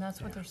stuff. And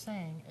that's what they're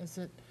saying, is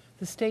that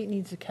the state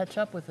needs to catch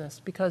up with this,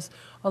 because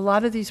a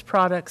lot of these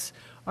products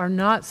are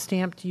not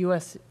stamped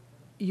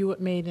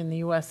made in the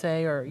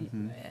USA, or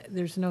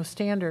there's no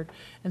standard.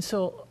 And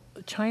so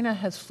China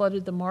has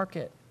flooded the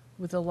market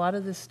with a lot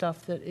of this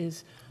stuff that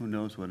is Who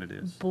knows what it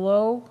is?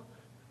 below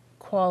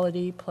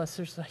quality, plus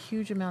there's a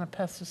huge amount of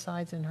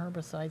pesticides and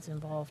herbicides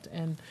involved.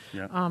 And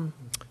Yeah.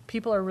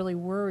 people are really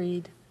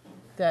worried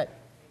that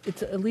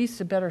it's at least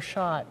a better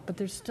shot, but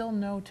there's still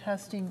no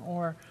testing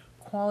or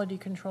quality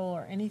control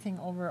or anything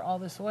over all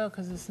this oil,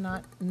 because it's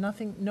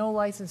no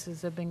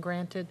licenses have been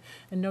granted,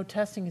 and no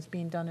testing is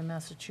being done in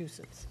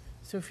Massachusetts.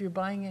 So if you're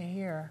buying it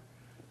here,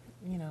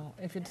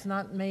 if it's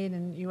not made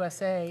in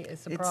USA,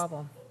 it's a It's-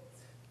 problem.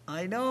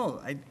 I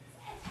know.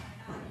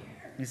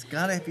 There's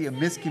got to be a AR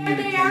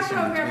miscommunication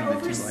program between the two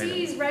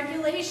oversees items.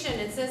 regulation.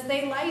 It says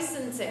they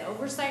license it,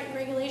 oversight and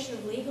regulation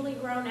of legally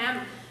grown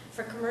hemp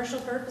for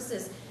commercial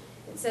purposes.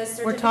 It says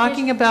We're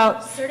talking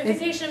about,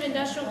 certification of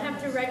industrial hemp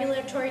through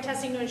regulatory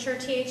testing to ensure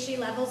THC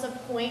levels of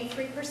 0.3%,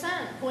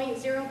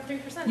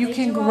 0.03%. you They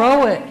can do all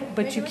grow that it,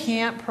 but you regulation.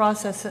 can't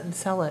process it and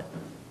sell it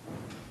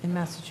in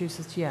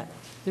Massachusetts yet.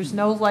 There's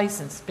no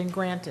license been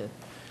granted.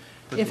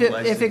 But If the it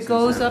licenses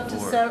goes are up to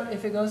for-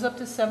 if it goes up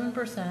to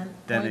 7%,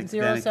 Then it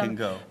can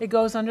go. it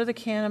goes under the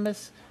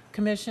Cannabis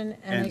Commission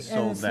And and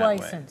sold it's that way.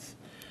 licensed.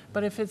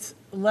 But if it's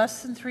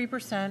less than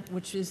 3%,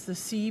 which is the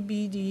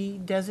CBD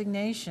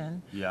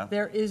designation, Yeah.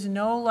 there is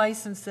no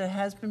license that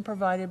has been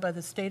provided by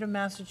the state of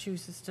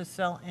Massachusetts to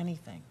sell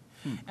anything.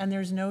 And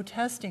there's no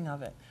testing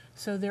of it.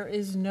 So there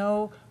is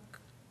no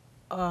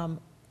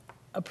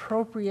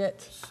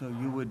appropriate, So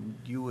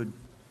you would,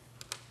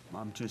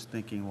 I'm just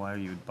thinking why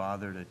you'd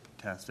bother to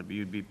test it, but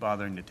you'd be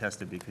bothering to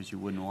test it because you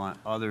wouldn't want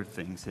other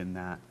things in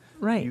that.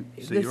 right. You-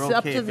 So It's you're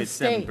up okay to if the it's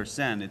state.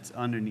 7%, it's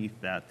underneath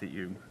that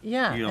you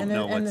Yeah, don't and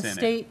know the what's in it.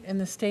 state, and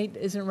the state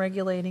isn't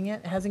regulating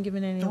it, hasn't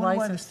given any I wonder why the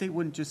license. state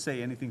wouldn't just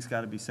say anything's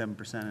got to be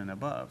 7% and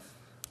above.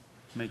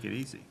 Make it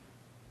easy.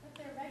 But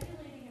they're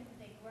regulating it when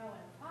they grow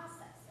and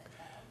process it,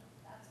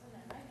 though. That's when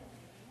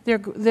they're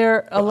regulating it.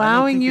 They're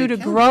allowing think you they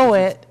to can grow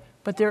because it,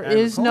 but there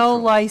is no agricultural.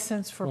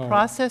 license for Well-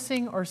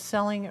 processing or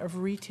selling of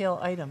retail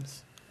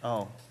items.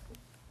 Oh,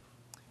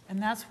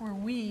 And that's where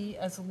we,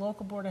 as a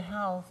local Board of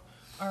Health,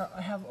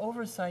 have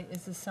oversight,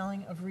 is the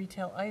selling of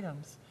retail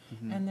items.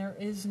 Mm-hmm. And there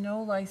is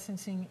no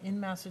licensing in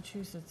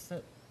Massachusetts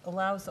that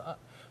allows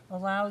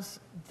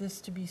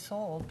this to be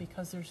sold,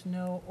 because there's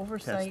no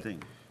oversight.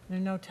 testing.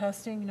 There's no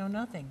testing, no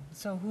nothing.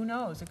 So who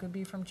knows? It could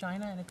be from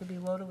China, and it could be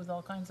loaded with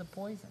all kinds of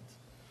poisons.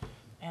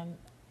 And,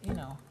 You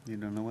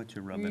don't know what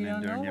you're rubbing you in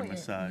don't know during your what you're-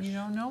 massage. You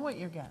don't know what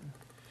you're getting.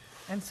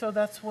 And so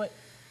that's what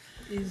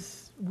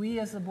we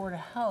as the Board of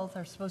Health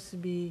are supposed to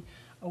be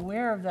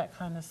aware of that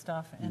kind of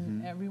stuff, Mm-hmm.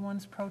 and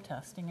everyone's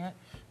protesting it,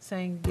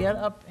 saying, get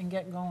up and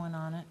get going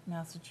on it,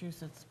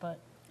 Massachusetts, but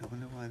I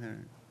wonder why the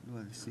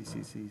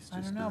CCC's I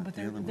just don't know, not but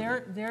dealing with they're,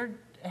 it. they're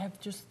have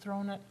just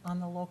thrown it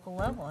on the local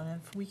level, and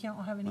if we can't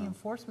have any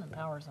enforcement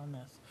powers on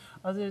this,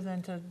 other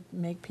than to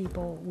make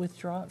people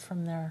withdraw it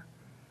from their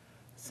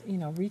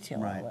retail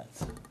Right.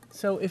 outlets.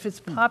 So if it's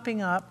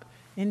popping up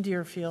in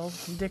Deerfield,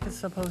 Dick is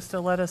supposed to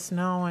let us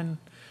know, and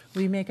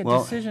we make a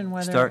decision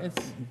whether start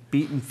it's.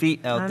 beating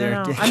feet out I there.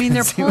 don't know. Dick, I mean, they're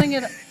and see pulling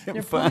what it, you they're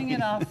can pulling it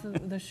find.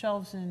 off the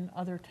shelves in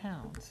other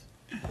towns.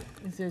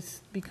 Is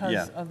this because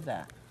Yeah. of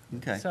that?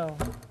 Okay, So,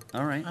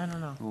 all right. I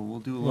don't know. Well, we'll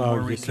do a little more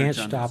Well, you research can't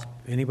on stop,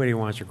 anybody who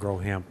wants to grow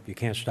hemp, you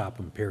can't stop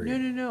them, No, period.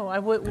 no, no,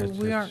 That's-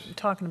 we that's- aren't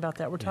talking about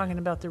that. We're talking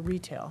about the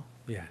retail.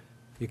 Yeah,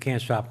 you can't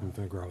stop them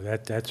from grow.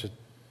 That's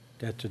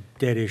a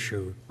dead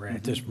issue right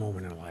at this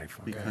moment in life,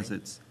 okay? Because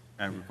it's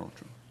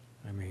agricultural.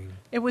 I mean,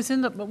 It was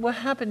but what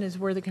happened is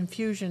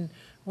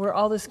where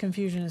all this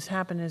confusion has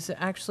happened is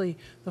that actually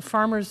the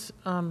farmers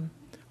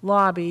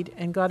lobbied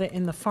and got it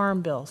in the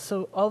Farm Bill.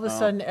 So all of a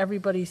sudden,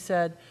 everybody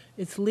said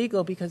it's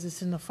legal because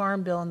it's in the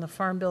Farm Bill, and the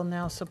Farm Bill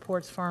now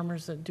supports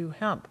farmers that do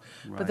hemp.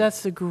 Right. But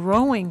that's the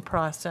growing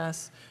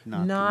process,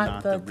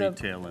 Not the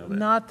retail of it.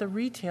 not the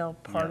retail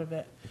part Yeah. of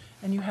it.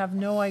 And you have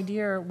no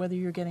idea whether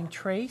you're getting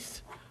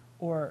trace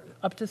or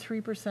up to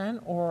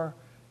 3% or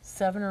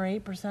 7 or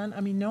 8%.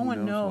 I mean, no Who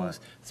one knows knows,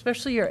 what?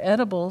 especially your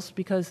edibles,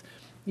 because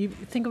you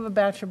think of a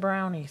batch of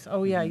brownies.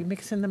 Oh, yeah, Mm-hmm. you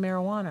mix in the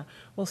marijuana.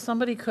 Well,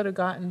 somebody could have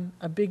gotten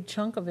a big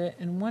chunk of it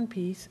in one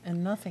piece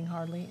and nothing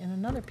hardly in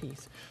another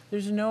piece.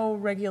 There's no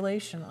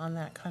regulation on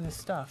that kind of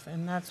stuff,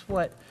 and that's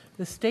what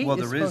the state Well,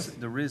 is supposed.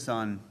 there is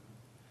on,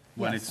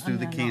 when Yes, it's through I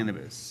the know.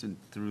 cannabis and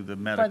through the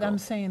medical. But I'm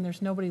saying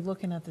there's nobody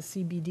looking at the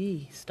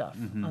CBD stuff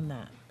Mm-hmm. on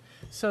that.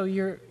 So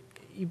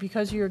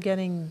because you're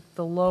getting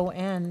the low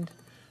end,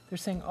 they're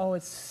saying, oh,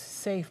 it's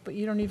safe, but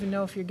you don't even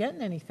know if you're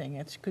getting anything.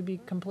 It could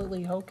be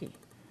completely hokey.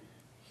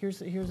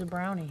 Here's a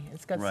brownie.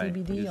 It's got Right,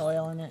 CBD it's-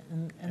 oil in it,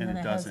 and and then it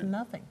it has doesn't.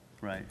 nothing.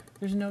 Right,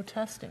 There's no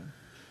testing,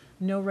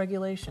 no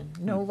regulation,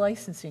 no Hmm.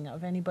 licensing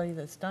of anybody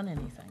that's done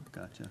anything.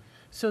 gotcha.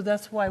 So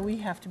that's why we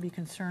have to be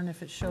concerned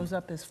if it shows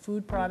up as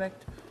food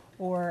product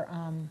or,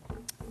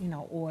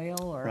 oil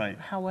or Right.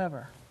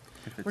 however.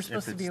 If We're it's-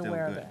 supposed to if be it's still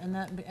aware of good. it. And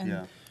Yeah.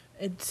 and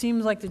it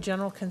seems like the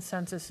general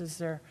consensus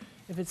is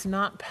if it's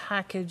not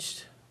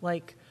packaged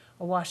like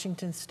a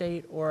Washington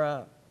State or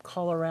a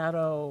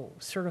Colorado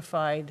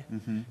certified,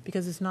 Mm-hmm.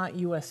 because it's not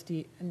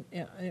USD,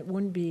 it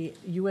wouldn't be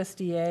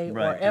USDA or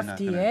Right, they're not gonna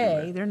do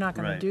FDA, it. they're not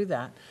gonna Right. do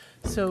that.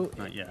 So.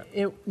 Not yet.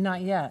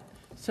 Not yet.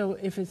 So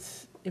if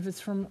it's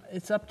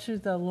it's up to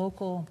the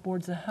local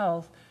boards of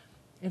health.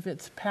 If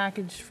it's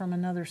packaged from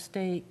another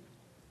state,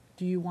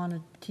 do you want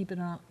to keep it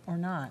on or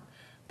not?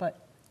 But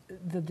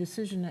the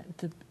decision,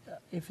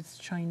 if it's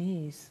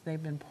Chinese,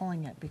 they've been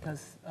pulling it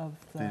because of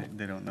the,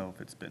 They don't know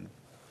if it's been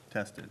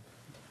tested.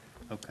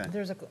 Okay.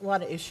 there's a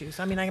lot of issues.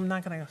 I mean, I'm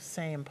not going to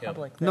say in Yeah.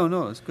 public No, that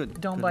no, it's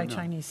good. don't good buy to know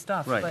Chinese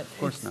stuff. Right, but of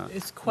course not.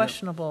 It's Yep.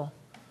 questionable,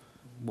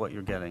 what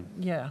you're getting.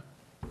 yeah,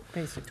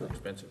 basically.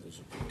 Expensive, there's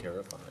a big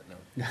tariff on it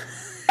now.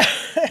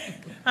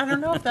 I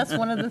don't know if that's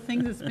one of the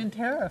things that's been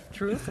tariffed,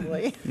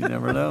 truthfully. You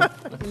never know.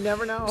 You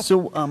never know.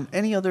 So,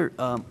 any other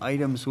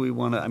items we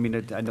want to, I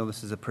mean, I know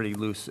this is a pretty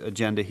loose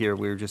agenda here,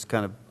 we were just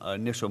kind of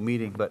initial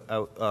meeting, but,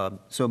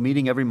 so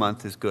meeting every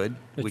month is good.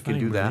 It's We can fine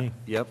do with that. me.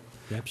 Yep.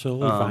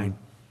 absolutely fine.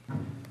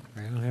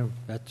 I don't have,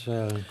 that's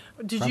Did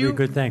probably you- a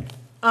good thing.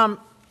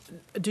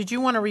 Did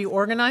you want to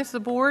reorganize the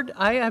board?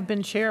 I have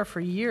been chair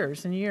for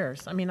years and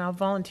years. I mean, I'll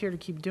volunteer to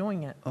keep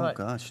doing it, Oh, but,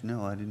 gosh,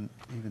 no, I didn't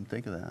even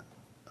think of that.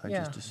 I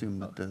just Yeah.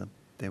 assumed that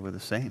they were the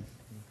same.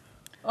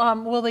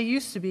 well, they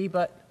used to be,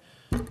 but,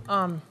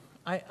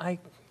 I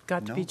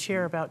got to be No.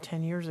 chair about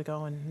 10 years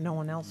ago and no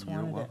one else You're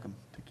wanted it. welcome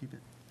to keep it.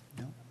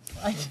 No,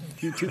 I-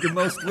 you do the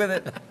most with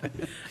it.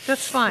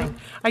 That's fine.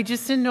 I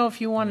just didn't know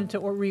if you wanted to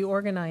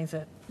reorganize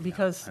it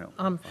because,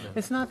 I don't.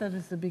 it's not that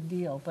it's a big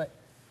deal, but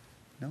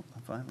No,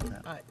 I'm fine with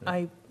that.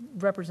 I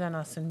represent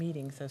us in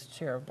meetings as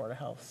chair of Board of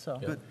Health, so.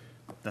 Good,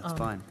 that's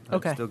fine. I'm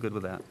okay. still good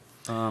with that.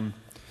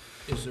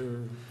 Is there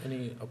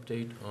any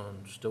update on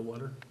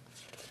Stillwater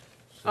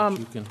that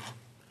you can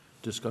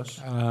discuss?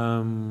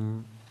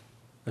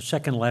 A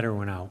second letter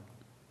went out,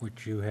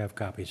 which you have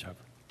copies of,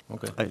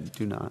 Okay. I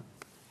do not.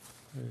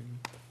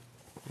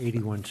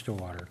 81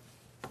 Stillwater.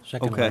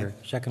 Okay.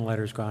 Second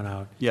letter's gone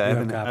out. Yeah, You I have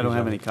don't copies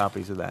have of any it.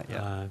 copies of that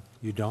yet.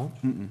 You don't?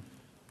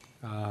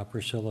 Mm-mm.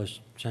 Priscilla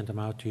sent them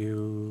out to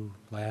you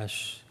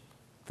last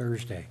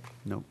Thursday.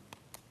 Nope.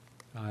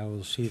 I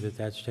will see that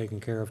that's taken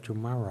care of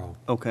tomorrow.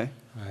 Okay.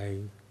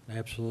 I'm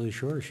absolutely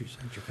sure she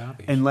sent you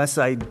copies. Unless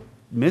I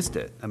missed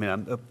it. I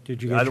mean,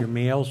 Did you I get your don't-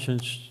 mail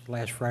since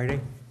last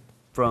Friday?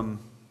 From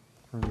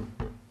From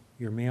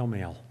your mail? in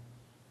your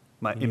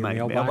my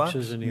mailboxes mailbox?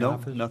 in the Nope,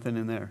 office? nothing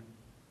in there.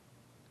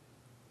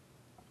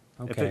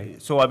 If Okay,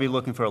 it- So I'll be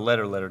looking for a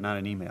letter, not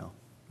an email.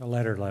 a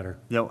letter,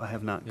 No, I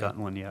have not Yeah.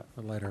 gotten one yet.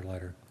 a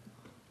letter.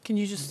 Can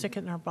you just stick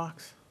it in our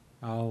box?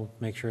 I'll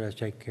make sure that's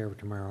taken care of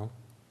tomorrow.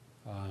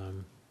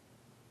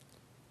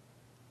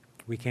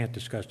 We can't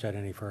discuss that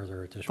any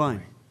further at this Fine.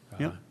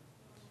 point. Yep.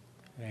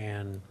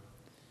 And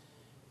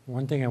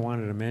one thing I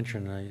wanted to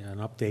mention, an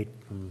update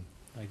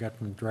I got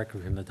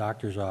directly from the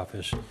doctor's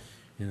office,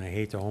 and I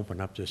hate to open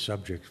up this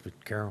subject, but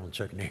Carolyn's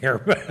sitting here,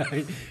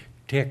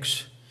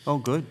 ticks. Oh,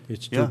 good.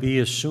 It's Yeah. to be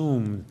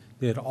assumed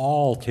that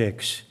all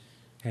ticks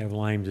have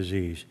Lyme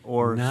disease.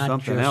 Or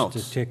something Not else.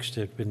 just the ticks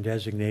that have been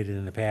designated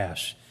in the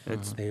past.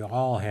 It's- They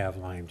all have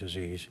Lyme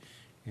disease,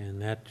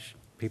 and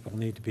people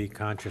need to be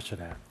conscious of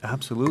that.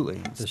 Absolutely.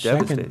 The It's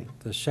devastating.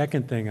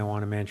 second thing I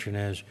want to mention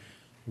is,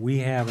 we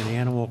have an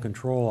animal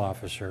control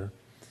officer,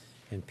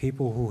 and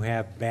people who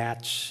have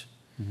bats,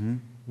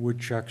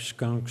 woodchucks,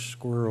 skunks,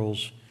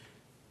 squirrels,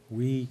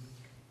 we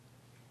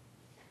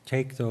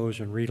take those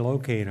and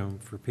relocate them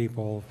for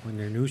people when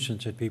they're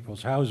nuisance at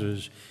people's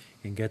houses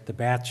and get the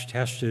bats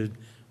tested.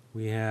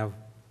 We have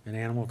an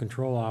animal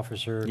control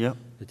officer Yep.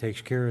 that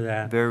takes care of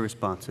that. Very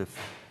responsive.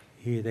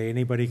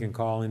 Anybody can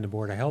call in the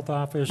Board of Health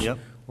office. Yep.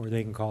 Or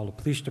they can call the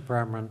police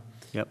department.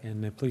 Yep.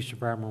 And the police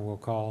department will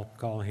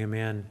call him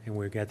in, and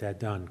we'll get that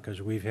done,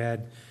 because we've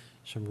had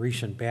some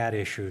recent bat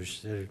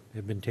issues that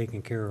have been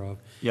taken care of.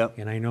 Yep.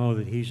 And I know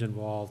that he's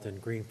involved in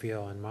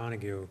Greenfield and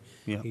Montague.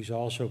 Yep. He's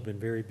also been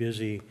very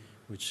busy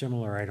with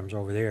similar items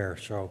over there,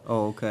 so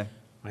Oh, okay.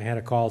 I had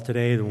a call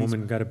today, the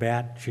woman got a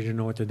bat, she didn't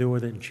know what to do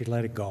with it, and she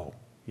let it go,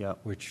 Yep.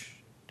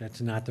 which,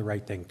 that's not the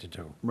right thing to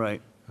do.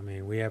 Right. I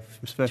mean, we have.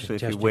 Especially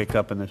if you testing- wake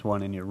up and there's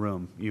one in your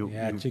room.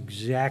 Yeah, it's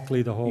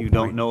exactly the whole point. You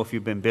don't know if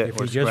you've been bit If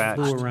or he just scratched.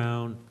 flew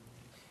around.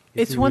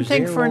 if It's he one was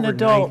thing there for an overnight-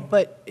 adult,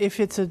 but if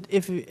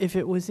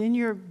it was in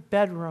your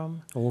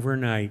bedroom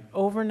Overnight,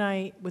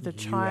 overnight with a You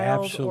child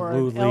or an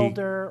absolutely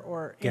elder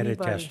or get it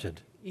anybody,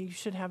 tested. you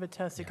should have it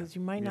tested, because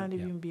you might Yeah. not Yeah.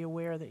 even be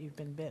aware that you've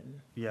been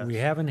bitten. Yes. We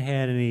haven't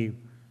had any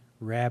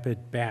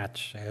rabid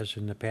bats as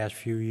in the past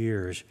few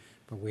years,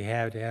 but we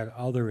have had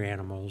other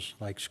animals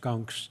like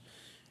skunks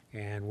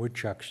and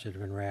woodchucks that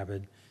have been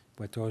rabid,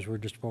 but those were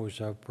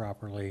disposed of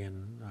properly,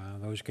 and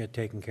those get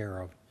taken care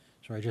of.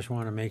 So I just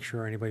want to make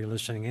sure anybody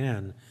listening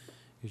in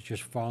is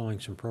just following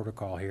some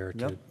protocol here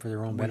Yep. for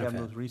their own We have benefit.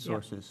 those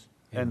resources.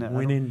 And I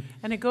when don't- in,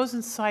 And it goes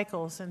in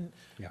cycles, and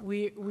Yeah.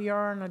 we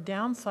are on a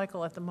down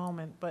cycle at the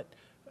moment, but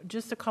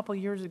just a couple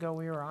years ago,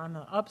 we were on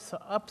the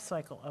up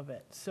cycle of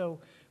it. So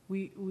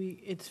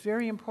it's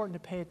very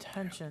important to pay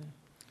attention,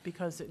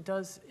 because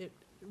it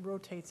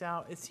rotates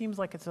out. It seems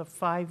like it's a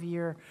 5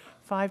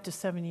 to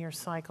 7 year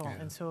cycle.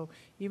 Yeah. And so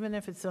even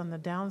if it's on the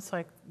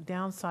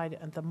downside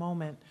at the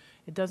moment,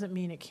 it doesn't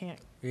mean it can't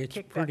it's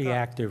kick back pretty up.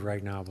 active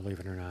right now, believe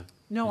it or not.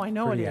 No, It's I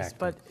know it pretty is, active.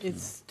 but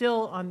it's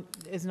still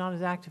is not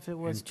as active as it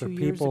was And for 2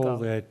 years people ago.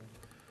 that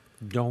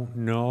don't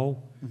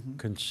know, Mm-hmm.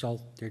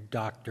 consult their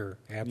doctor,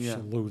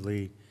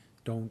 absolutely.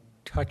 Don't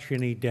touch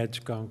any dead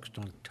skunks,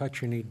 don't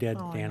touch any dead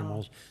Oh, I know.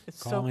 animals.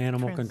 It's Call so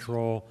animal trans-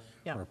 control,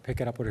 Yeah. or pick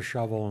it up with a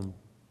shovel and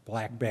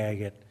black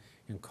bag it,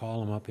 and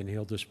call him up and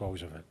he'll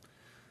dispose of it.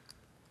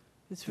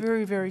 It's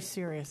very, very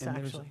serious, And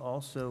there's actually.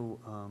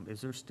 also,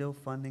 is there still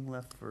funding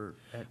left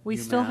at We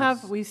still have,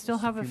 UMass? we still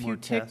Just have a more few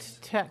tests?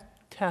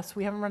 tests.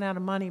 We haven't run out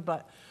of money,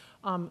 but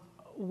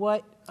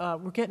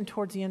we're getting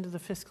towards the end of the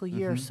fiscal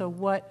year. Mhm. So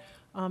what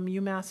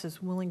UMass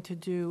is willing to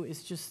do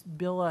is just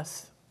bill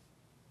us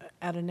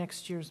out of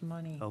next year's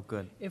money. Oh,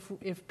 good.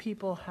 If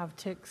people have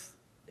ticks,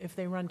 if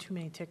they run too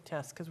many tick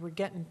tests, because we're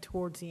getting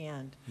towards the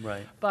end.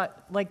 Right.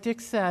 But like Dick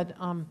said,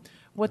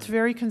 what's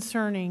very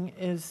concerning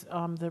is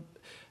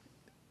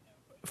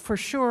for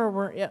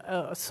sure,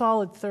 a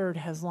solid third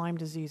has Lyme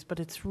disease, but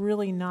it's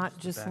really not It's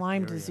the just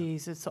Lyme bacteria.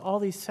 disease. It's all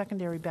these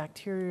secondary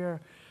bacteria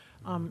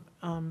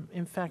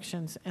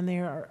infections, and they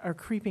are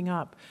creeping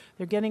up.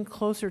 They're getting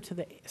closer to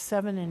the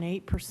 7 and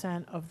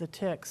 8% of the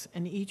ticks,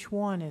 and each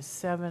one is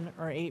 7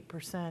 or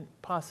 8%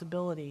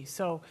 possibility.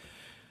 So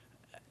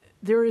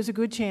there is a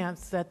good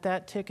chance that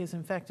that tick is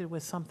infected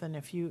with something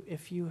if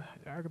you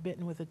are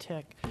bitten with a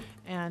tick.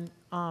 And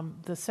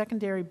the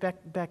secondary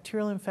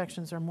bacterial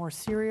infections are more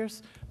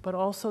serious, but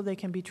also they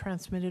can be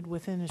transmitted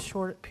within a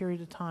short period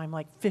of time,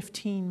 like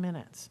 15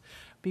 minutes.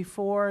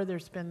 Before,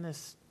 there's been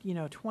this,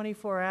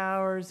 24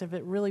 hours, if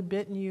it really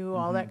bitten you,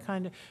 all that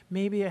kind of,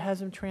 maybe it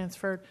hasn't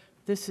transferred.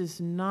 This is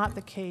not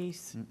the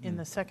case in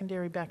the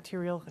secondary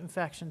bacterial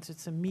infections.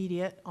 It's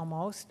immediate,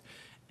 almost.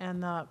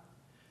 And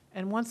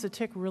once the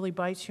tick really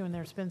bites you and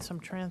there's been some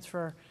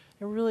transfer,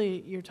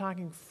 you're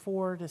talking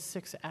 4 to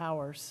 6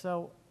 hours.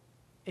 So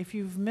if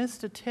you've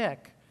missed a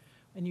tick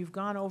and you've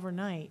gone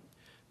overnight,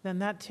 then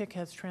that tick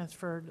has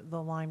transferred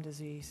the Lyme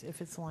disease,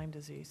 if it's Lyme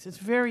disease. It's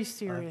very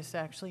serious,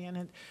 actually, and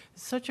it's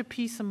such a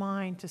peace of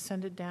mind to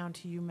send it down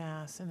to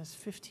UMass, and it's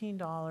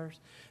 $15.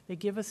 They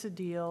give us a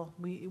deal.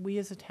 We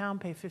as a town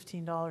pay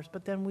 $15,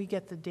 but then we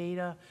get the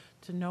data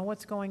to know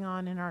what's going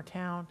on in our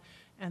town,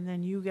 and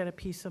then you get a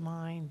peace of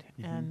mind.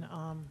 And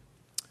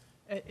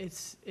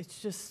it's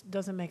just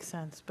doesn't make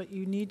sense. But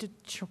you need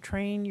to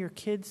train your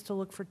kids to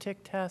look for tick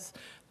tests.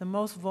 The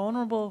most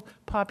vulnerable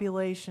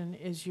population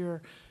is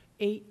your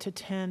 8 to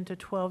 10 to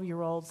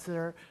 12-year-olds that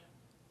are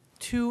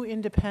too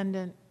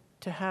independent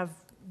to have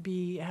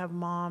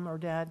mom or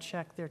dad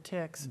check their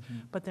ticks,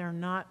 but they're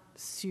not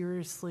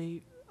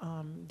seriously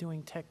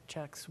doing tick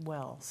checks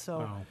well. So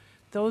Wow.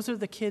 those are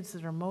the kids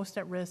that are most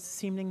at risk,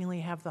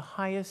 seemingly have the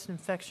highest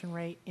infection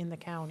rate in the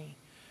county.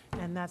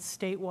 And that's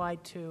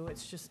statewide too.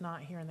 It's just not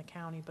here in the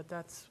county, but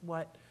that's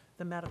what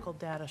the medical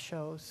data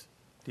shows.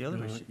 The other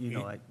No, issue,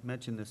 I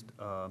mentioned this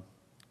a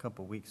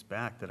couple weeks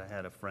back, that I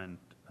had a friend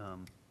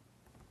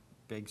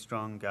big,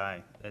 strong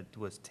guy that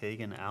was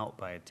taken out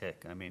by a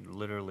tick. I mean,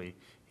 literally,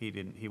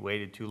 he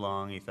waited too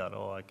long. He thought,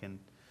 oh, I can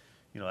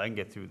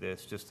get through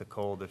this, just a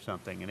cold or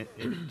something. And it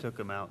took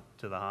him out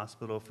to the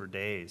hospital for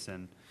days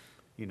and,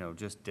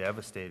 just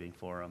devastating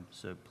for him.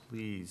 So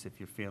please, if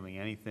you're feeling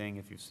anything,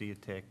 if you see a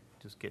tick,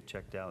 just get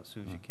checked out as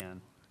soon as you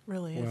can.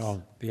 Really is.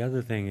 Well, the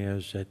other thing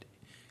is that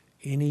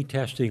any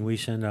testing we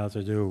send out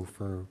to do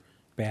for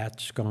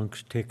bats,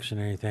 skunks, ticks, and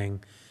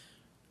anything,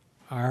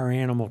 our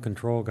animal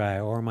control guy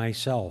or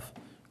myself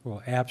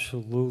will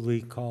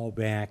absolutely call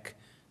back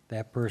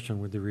that person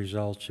with the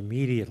results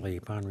immediately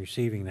upon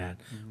receiving that.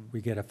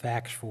 We get a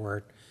fax for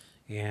it,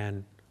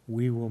 and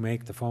we will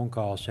make the phone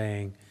call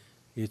saying,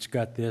 it's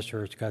got this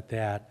or it's got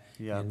that.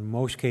 Yeah. In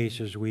most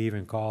cases, we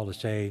even call to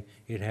say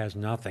it has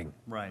nothing.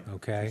 Right.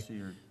 Okay? Just so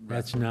you're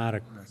That's not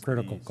a rest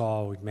critical ease.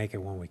 call. We make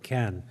it when we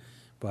can.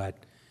 But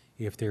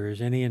if there is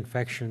any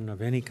infection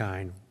of any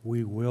kind,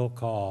 we will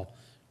call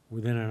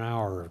within an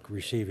hour of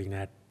receiving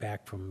that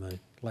back from the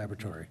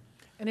laboratory.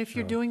 And if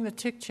you're So- doing the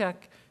tick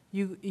check,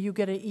 you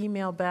get an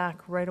email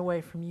back right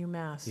away from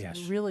UMass. Yes.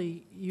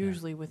 Really,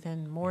 usually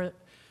within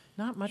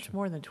not much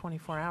more than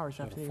 24 hours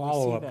So after the they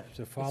follow-up- receive it.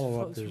 The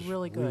follow-up It's is,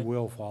 really we good.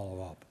 will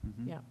follow up.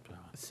 Yeah. So,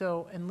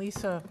 So, and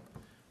Lisa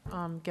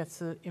gets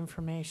the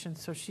information,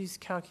 so she's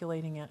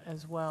calculating it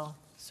as well.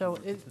 So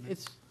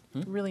it's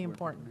really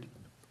important.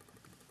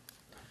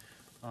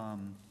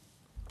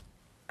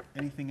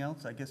 Anything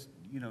else? I guess,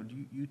 do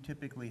you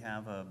typically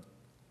have a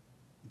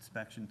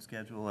inspection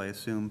schedule, I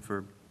assume,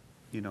 for,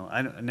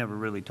 I never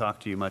really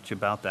talked to you much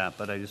about that,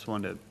 but I just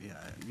wanted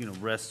to,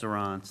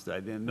 restaurants, I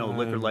didn't know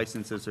liquor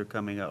licenses are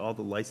coming up, all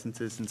the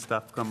licenses and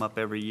stuff come up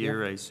every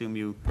year. I assume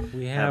you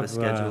We have a have,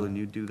 schedule and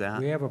you do that?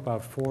 We have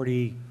about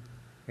 40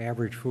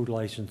 average food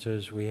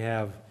licenses. We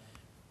have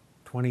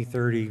 20,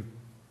 30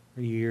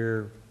 a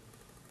year,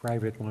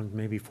 private ones,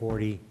 maybe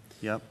 40.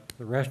 Yep,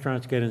 The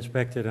restaurants get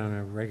inspected on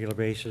a regular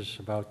basis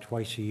about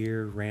twice a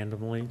year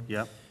randomly.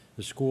 yep,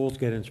 The schools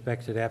get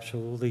inspected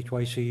absolutely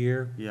twice a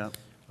year. yep,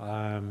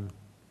 I'll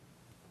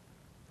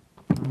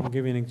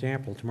give you an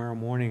example. Tomorrow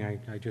morning,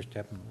 I just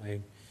happened,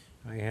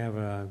 I have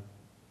a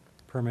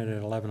permit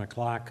at 11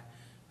 o'clock.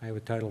 I have a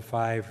Title V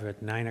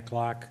at 9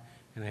 o'clock,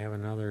 and I have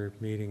another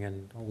meeting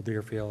in Old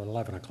Deerfield at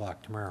 11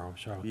 o'clock tomorrow,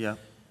 so. yep,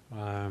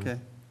 okay,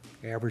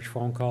 Average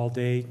phone call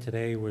day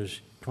today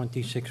was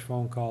 26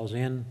 phone calls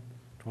in,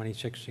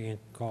 26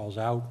 calls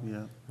out,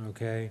 yep,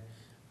 okay?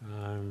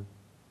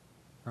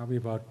 Probably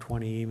about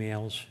 20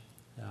 emails,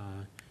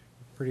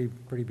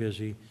 pretty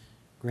busy.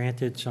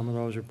 Granted, some of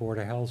those are Board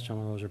of Health, some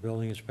of those are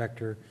Building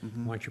Inspector.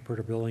 Once you put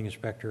a Building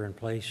Inspector in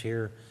place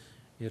here,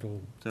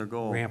 it'll it's our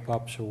goal. ramp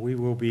up, so we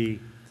will be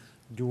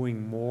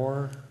doing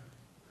more.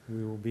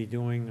 We will be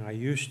doing, I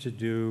used to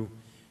do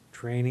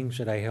trainings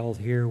that I held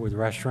here with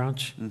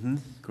restaurants.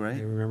 Great,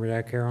 You remember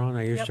that, Carolyn?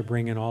 I used Yep. to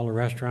bring in all the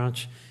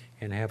restaurants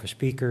and have a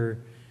speaker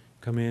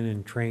come in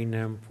and train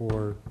them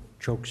for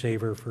choke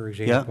saver, for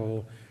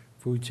example,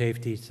 food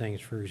safety things,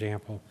 for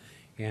example.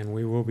 And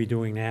we will be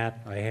doing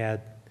that. I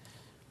had,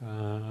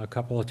 a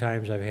couple of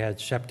times, I've had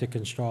septic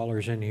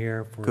installers in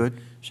here for Good.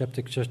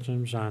 septic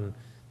systems on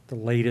the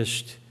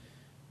latest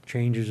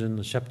changes in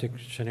the septic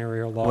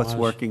scenario laws. what's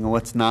working and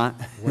what's not?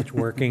 What's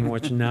working,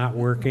 what's not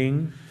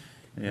working.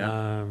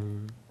 Yeah,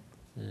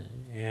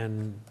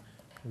 And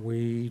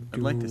we do. I'd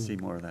like to see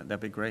more of that, that'd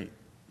be great.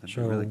 That'd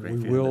be So really great we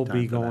if you had the will time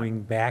be for that.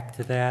 going back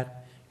to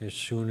that as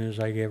soon as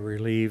I get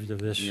relieved of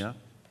this Yeah,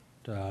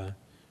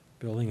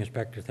 building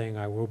inspector thing.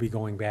 I will be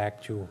going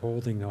back to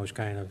holding those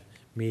kind of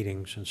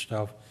meetings and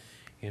stuff.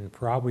 And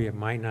probably it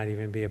might not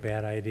even be a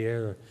bad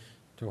idea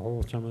to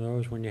hold some of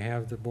those when you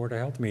have the Board of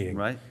Health meeting.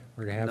 right?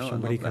 Or to have No, I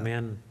somebody love come that.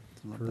 in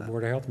Love for a that.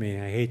 Board of Health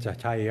meeting. I hate to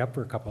tie you up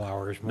for a couple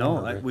hours more.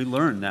 No, but, we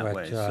learn that but,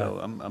 way, so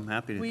I'm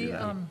happy to We, do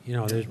that. You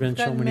know, there's been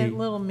so gotten many.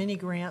 little mini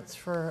grants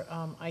for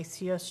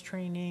ICS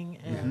training,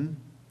 and,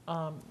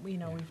 Mm-hmm.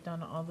 we've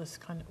done all this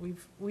kind of,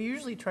 we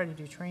usually try to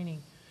do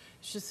training.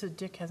 It's just that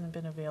Dick hasn't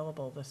been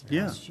available this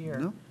Yeah, past year.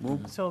 no, well,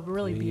 So it'll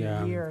really be a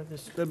The, year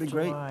this That'd be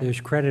great. July.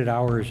 There's credit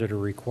hours that are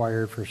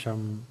required for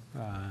some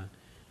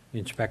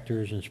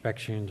inspectors,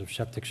 inspections of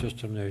septic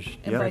system. There's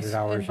And by, credit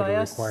hours and that by are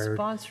us required.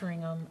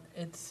 sponsoring them,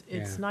 it's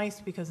Yeah. nice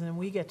because then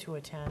we get to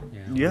attend.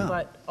 Yeah. Yeah.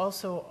 But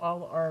also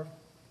all our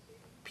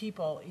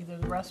people, either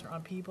the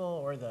restaurant people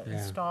or the Yeah.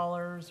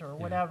 installers or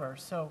whatever.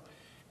 So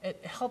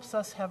it helps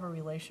us have a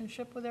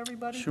relationship with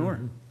everybody. Sure.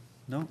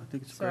 No, I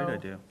think it's a great So-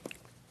 idea.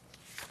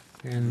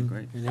 And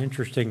Great. an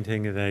interesting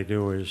thing that I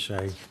do is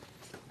I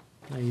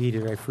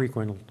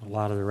frequent a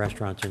lot of the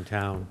restaurants in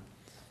town,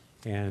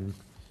 and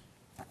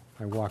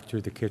I walk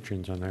through the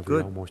kitchens on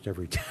Good. almost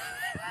every time.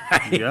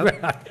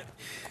 Yep,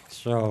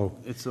 So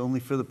it's only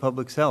for the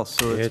public's health,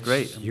 so it's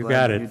great. I'm you glad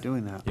got that it. You're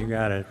doing that. You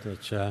got it.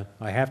 It's, I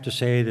have to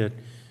say that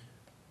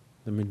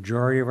the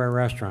majority of our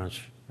restaurants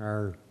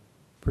are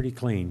pretty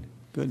clean.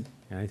 Good.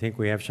 And I think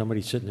we have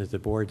somebody sitting at the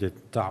board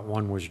that thought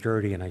one was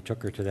dirty, and I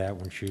took her to that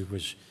when she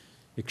was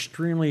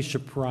extremely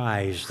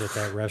surprised at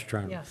that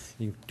restaurant. Yes.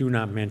 You do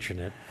not mention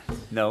it.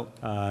 No,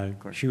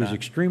 course She was not.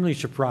 extremely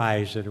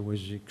surprised that it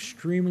was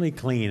extremely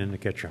clean in the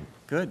kitchen.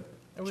 good.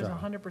 It was So-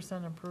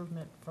 100%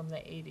 improvement from the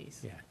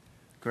 80s. Yeah.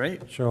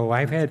 Great. So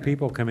I've had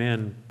people come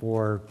in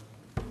for,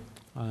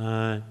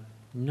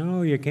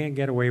 no, you can't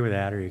get away with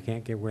that, or you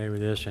can't get away with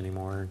this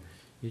anymore.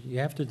 You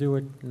have to do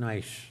it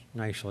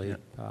nicely.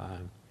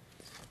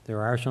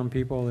 There are some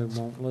people that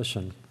won't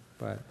listen,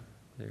 but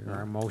there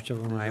are most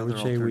of them. There's I would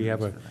other say we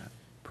have a alternatives to that.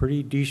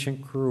 pretty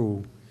decent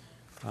crew.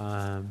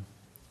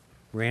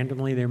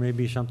 Randomly, there may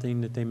be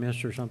something that they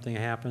miss or something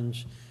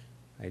happens.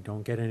 I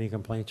don't get any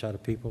complaints out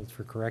of people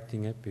for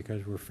correcting it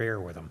because we're fair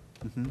with them.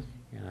 Mhm.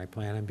 And I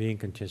plan on being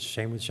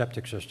same with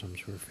septic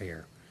systems, we're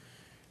fair.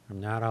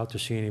 I'm not out to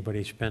see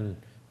anybody spend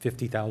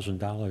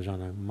 $50,000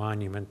 on a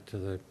monument to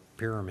the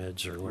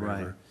pyramids or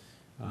whatever.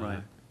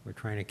 Right. We're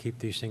trying to keep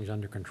these things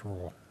under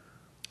control.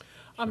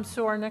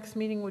 So our next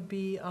meeting would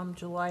be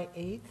July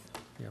 8th.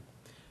 Yep.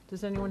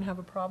 Does anyone have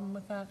a problem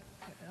with that?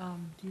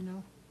 Do you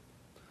know?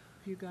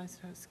 If you guys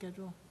have a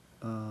schedule?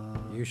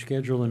 You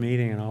schedule a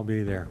meeting and I'll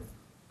be there.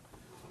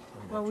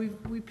 Well, we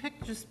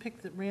just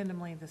picked it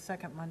randomly the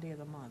second Monday of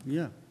the month.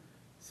 Yeah,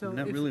 So and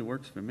that if- really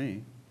works for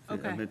me. I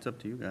mean, Okay. it's up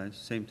to you guys,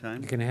 same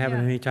time? You can have it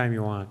Yeah. anytime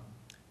you want.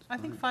 I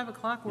think 5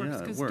 o'clock works, Yeah,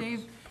 it because works.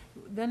 Dave,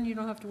 then you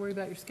don't have to worry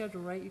about your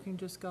schedule, right? You can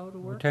just go to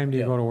What work. time do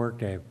you Yeah. go to work,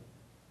 Dave?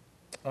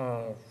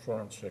 4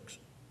 and 6.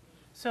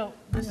 So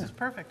this Yeah. is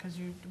perfect, because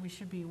we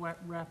should be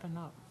wrapping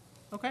up.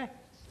 Okay.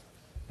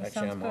 That Actually,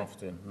 sounds I'm good. off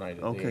the night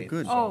of the 8th. Okay,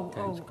 good. Oh,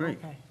 That's oh, great.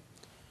 okay.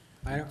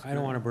 I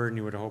don't want to burden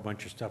you with a whole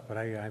bunch of stuff, but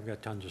I've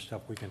got tons of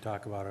stuff we can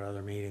talk about at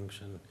other meetings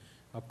and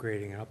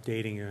upgrading and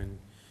updating you.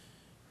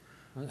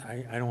 And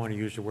I don't want to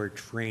use the word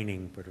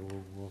training, but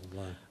we'll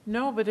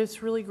No, but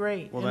it's really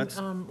great. Well, And, that's-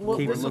 keep- this will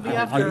be looking at-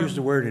 after. I'll use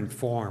the word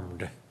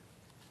informed.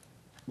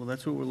 Well,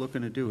 that's what we're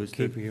looking to do, is to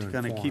Keep you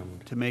kind of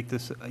informed. to make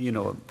this,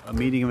 a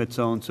meeting of its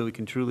own, so we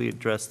can truly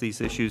address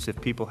these issues. If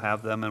people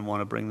have them and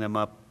want to bring them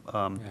up,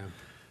 Yeah.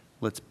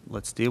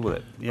 let's deal with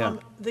it, yeah.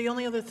 The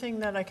only other thing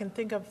that I can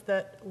think of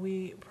that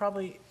we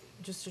probably,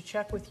 just to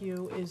check with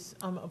you, is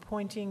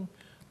appointing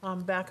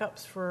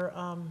backups for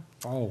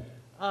Oh,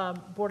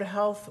 Board of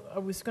Health. I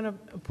was going to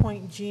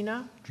appoint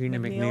Gina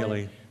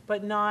McNeely.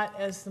 but not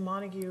as the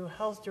Montague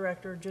Health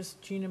Director, just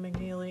Gina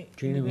McNeely.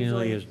 Gina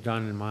individually. Mealy is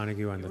done in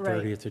Montague on the Right.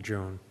 30th of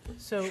June.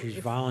 So She's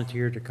if-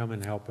 volunteered to come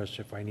and help us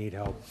if I need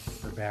help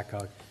or back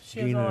out. She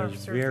has all Gina her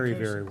is very,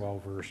 very certifications.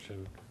 well-versed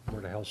in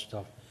Board of Health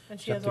stuff, And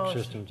she has septic all her-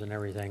 systems and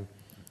everything.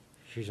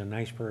 She's a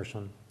nice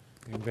person.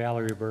 And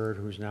Valerie Bird,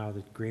 who's now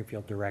the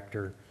Greenfield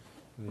Director,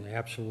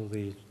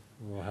 absolutely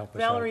will help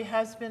us out. Valerie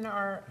has been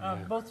our, Yeah.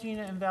 both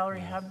Gina and Valerie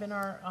have been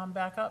our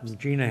backups.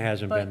 Gina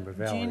hasn't been, but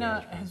But Valerie Gina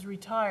has been. has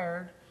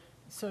retired,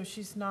 so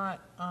she's not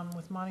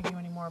with Montague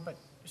anymore, but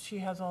she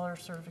has all her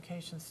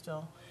certifications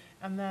still.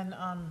 And then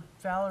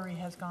Valerie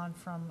has gone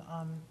from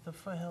the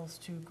Foothills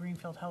to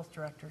Greenfield Health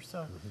Director,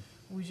 so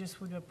we just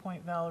would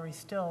appoint Valerie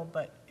still,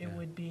 but it Mm-hmm. Yeah.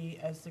 would be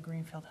as the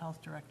Greenfield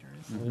Health Director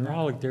is.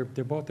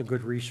 They're both a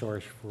good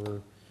resource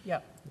for,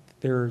 Yep,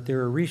 they're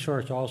a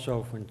resource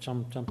also when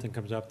something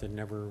comes up that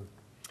never,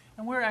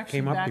 and we're actually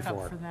Came up backup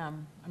before. for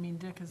them. I mean,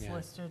 Dick is Yeah.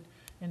 listed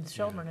in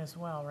Shelburne as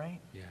well, right?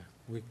 yeah.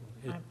 it-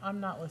 I'm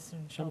not listed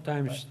in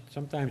Shelburne,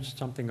 Sometimes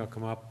something will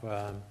come up.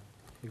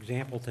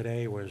 Example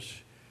today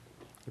was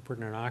they're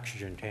putting an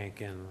oxygen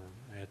tank in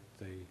at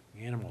the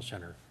animal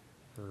center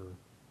for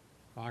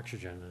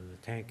oxygen, and the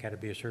tank had to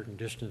be a certain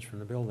distance from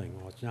the building.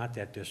 Well, it's not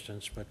that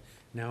distance, but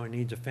now it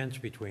needs a fence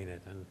between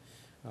it,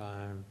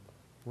 and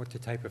what the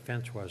type of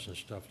fence was and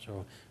stuff.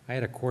 So I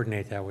had to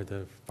coordinate that with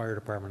the fire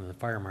department and the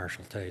fire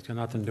marshal today. It's got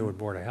nothing to do with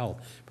Board of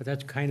Health, but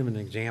that's kind of an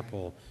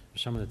example of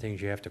some of the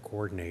things you have to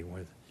coordinate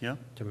with Yeah,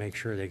 to make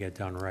sure they get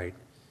done right.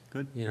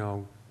 good.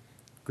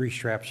 Grease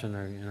traps in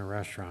a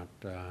restaurant.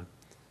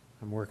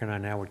 I'm working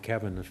on that with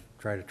Kevin to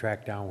try to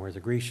track down where the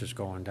grease is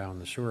going down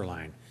the sewer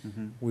line.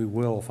 Mhm. We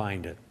will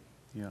find it.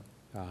 Yeah,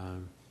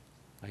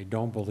 I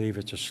don't believe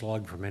it's a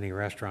slug from any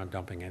restaurant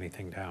dumping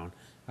anything down.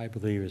 I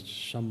believe it's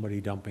somebody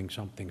dumping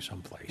something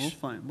someplace.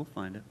 we'll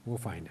find it. We'll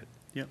find it.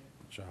 Yep,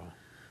 So,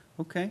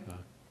 okay.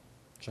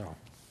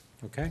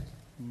 okay?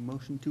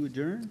 Motion to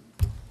adjourn,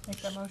 make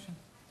that motion.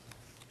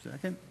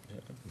 second?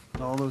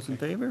 All those in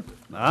favor?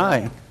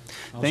 Aye.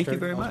 Thank you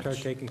very I'll much. start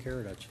taking care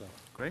of that stuff.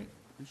 Great,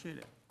 appreciate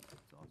it.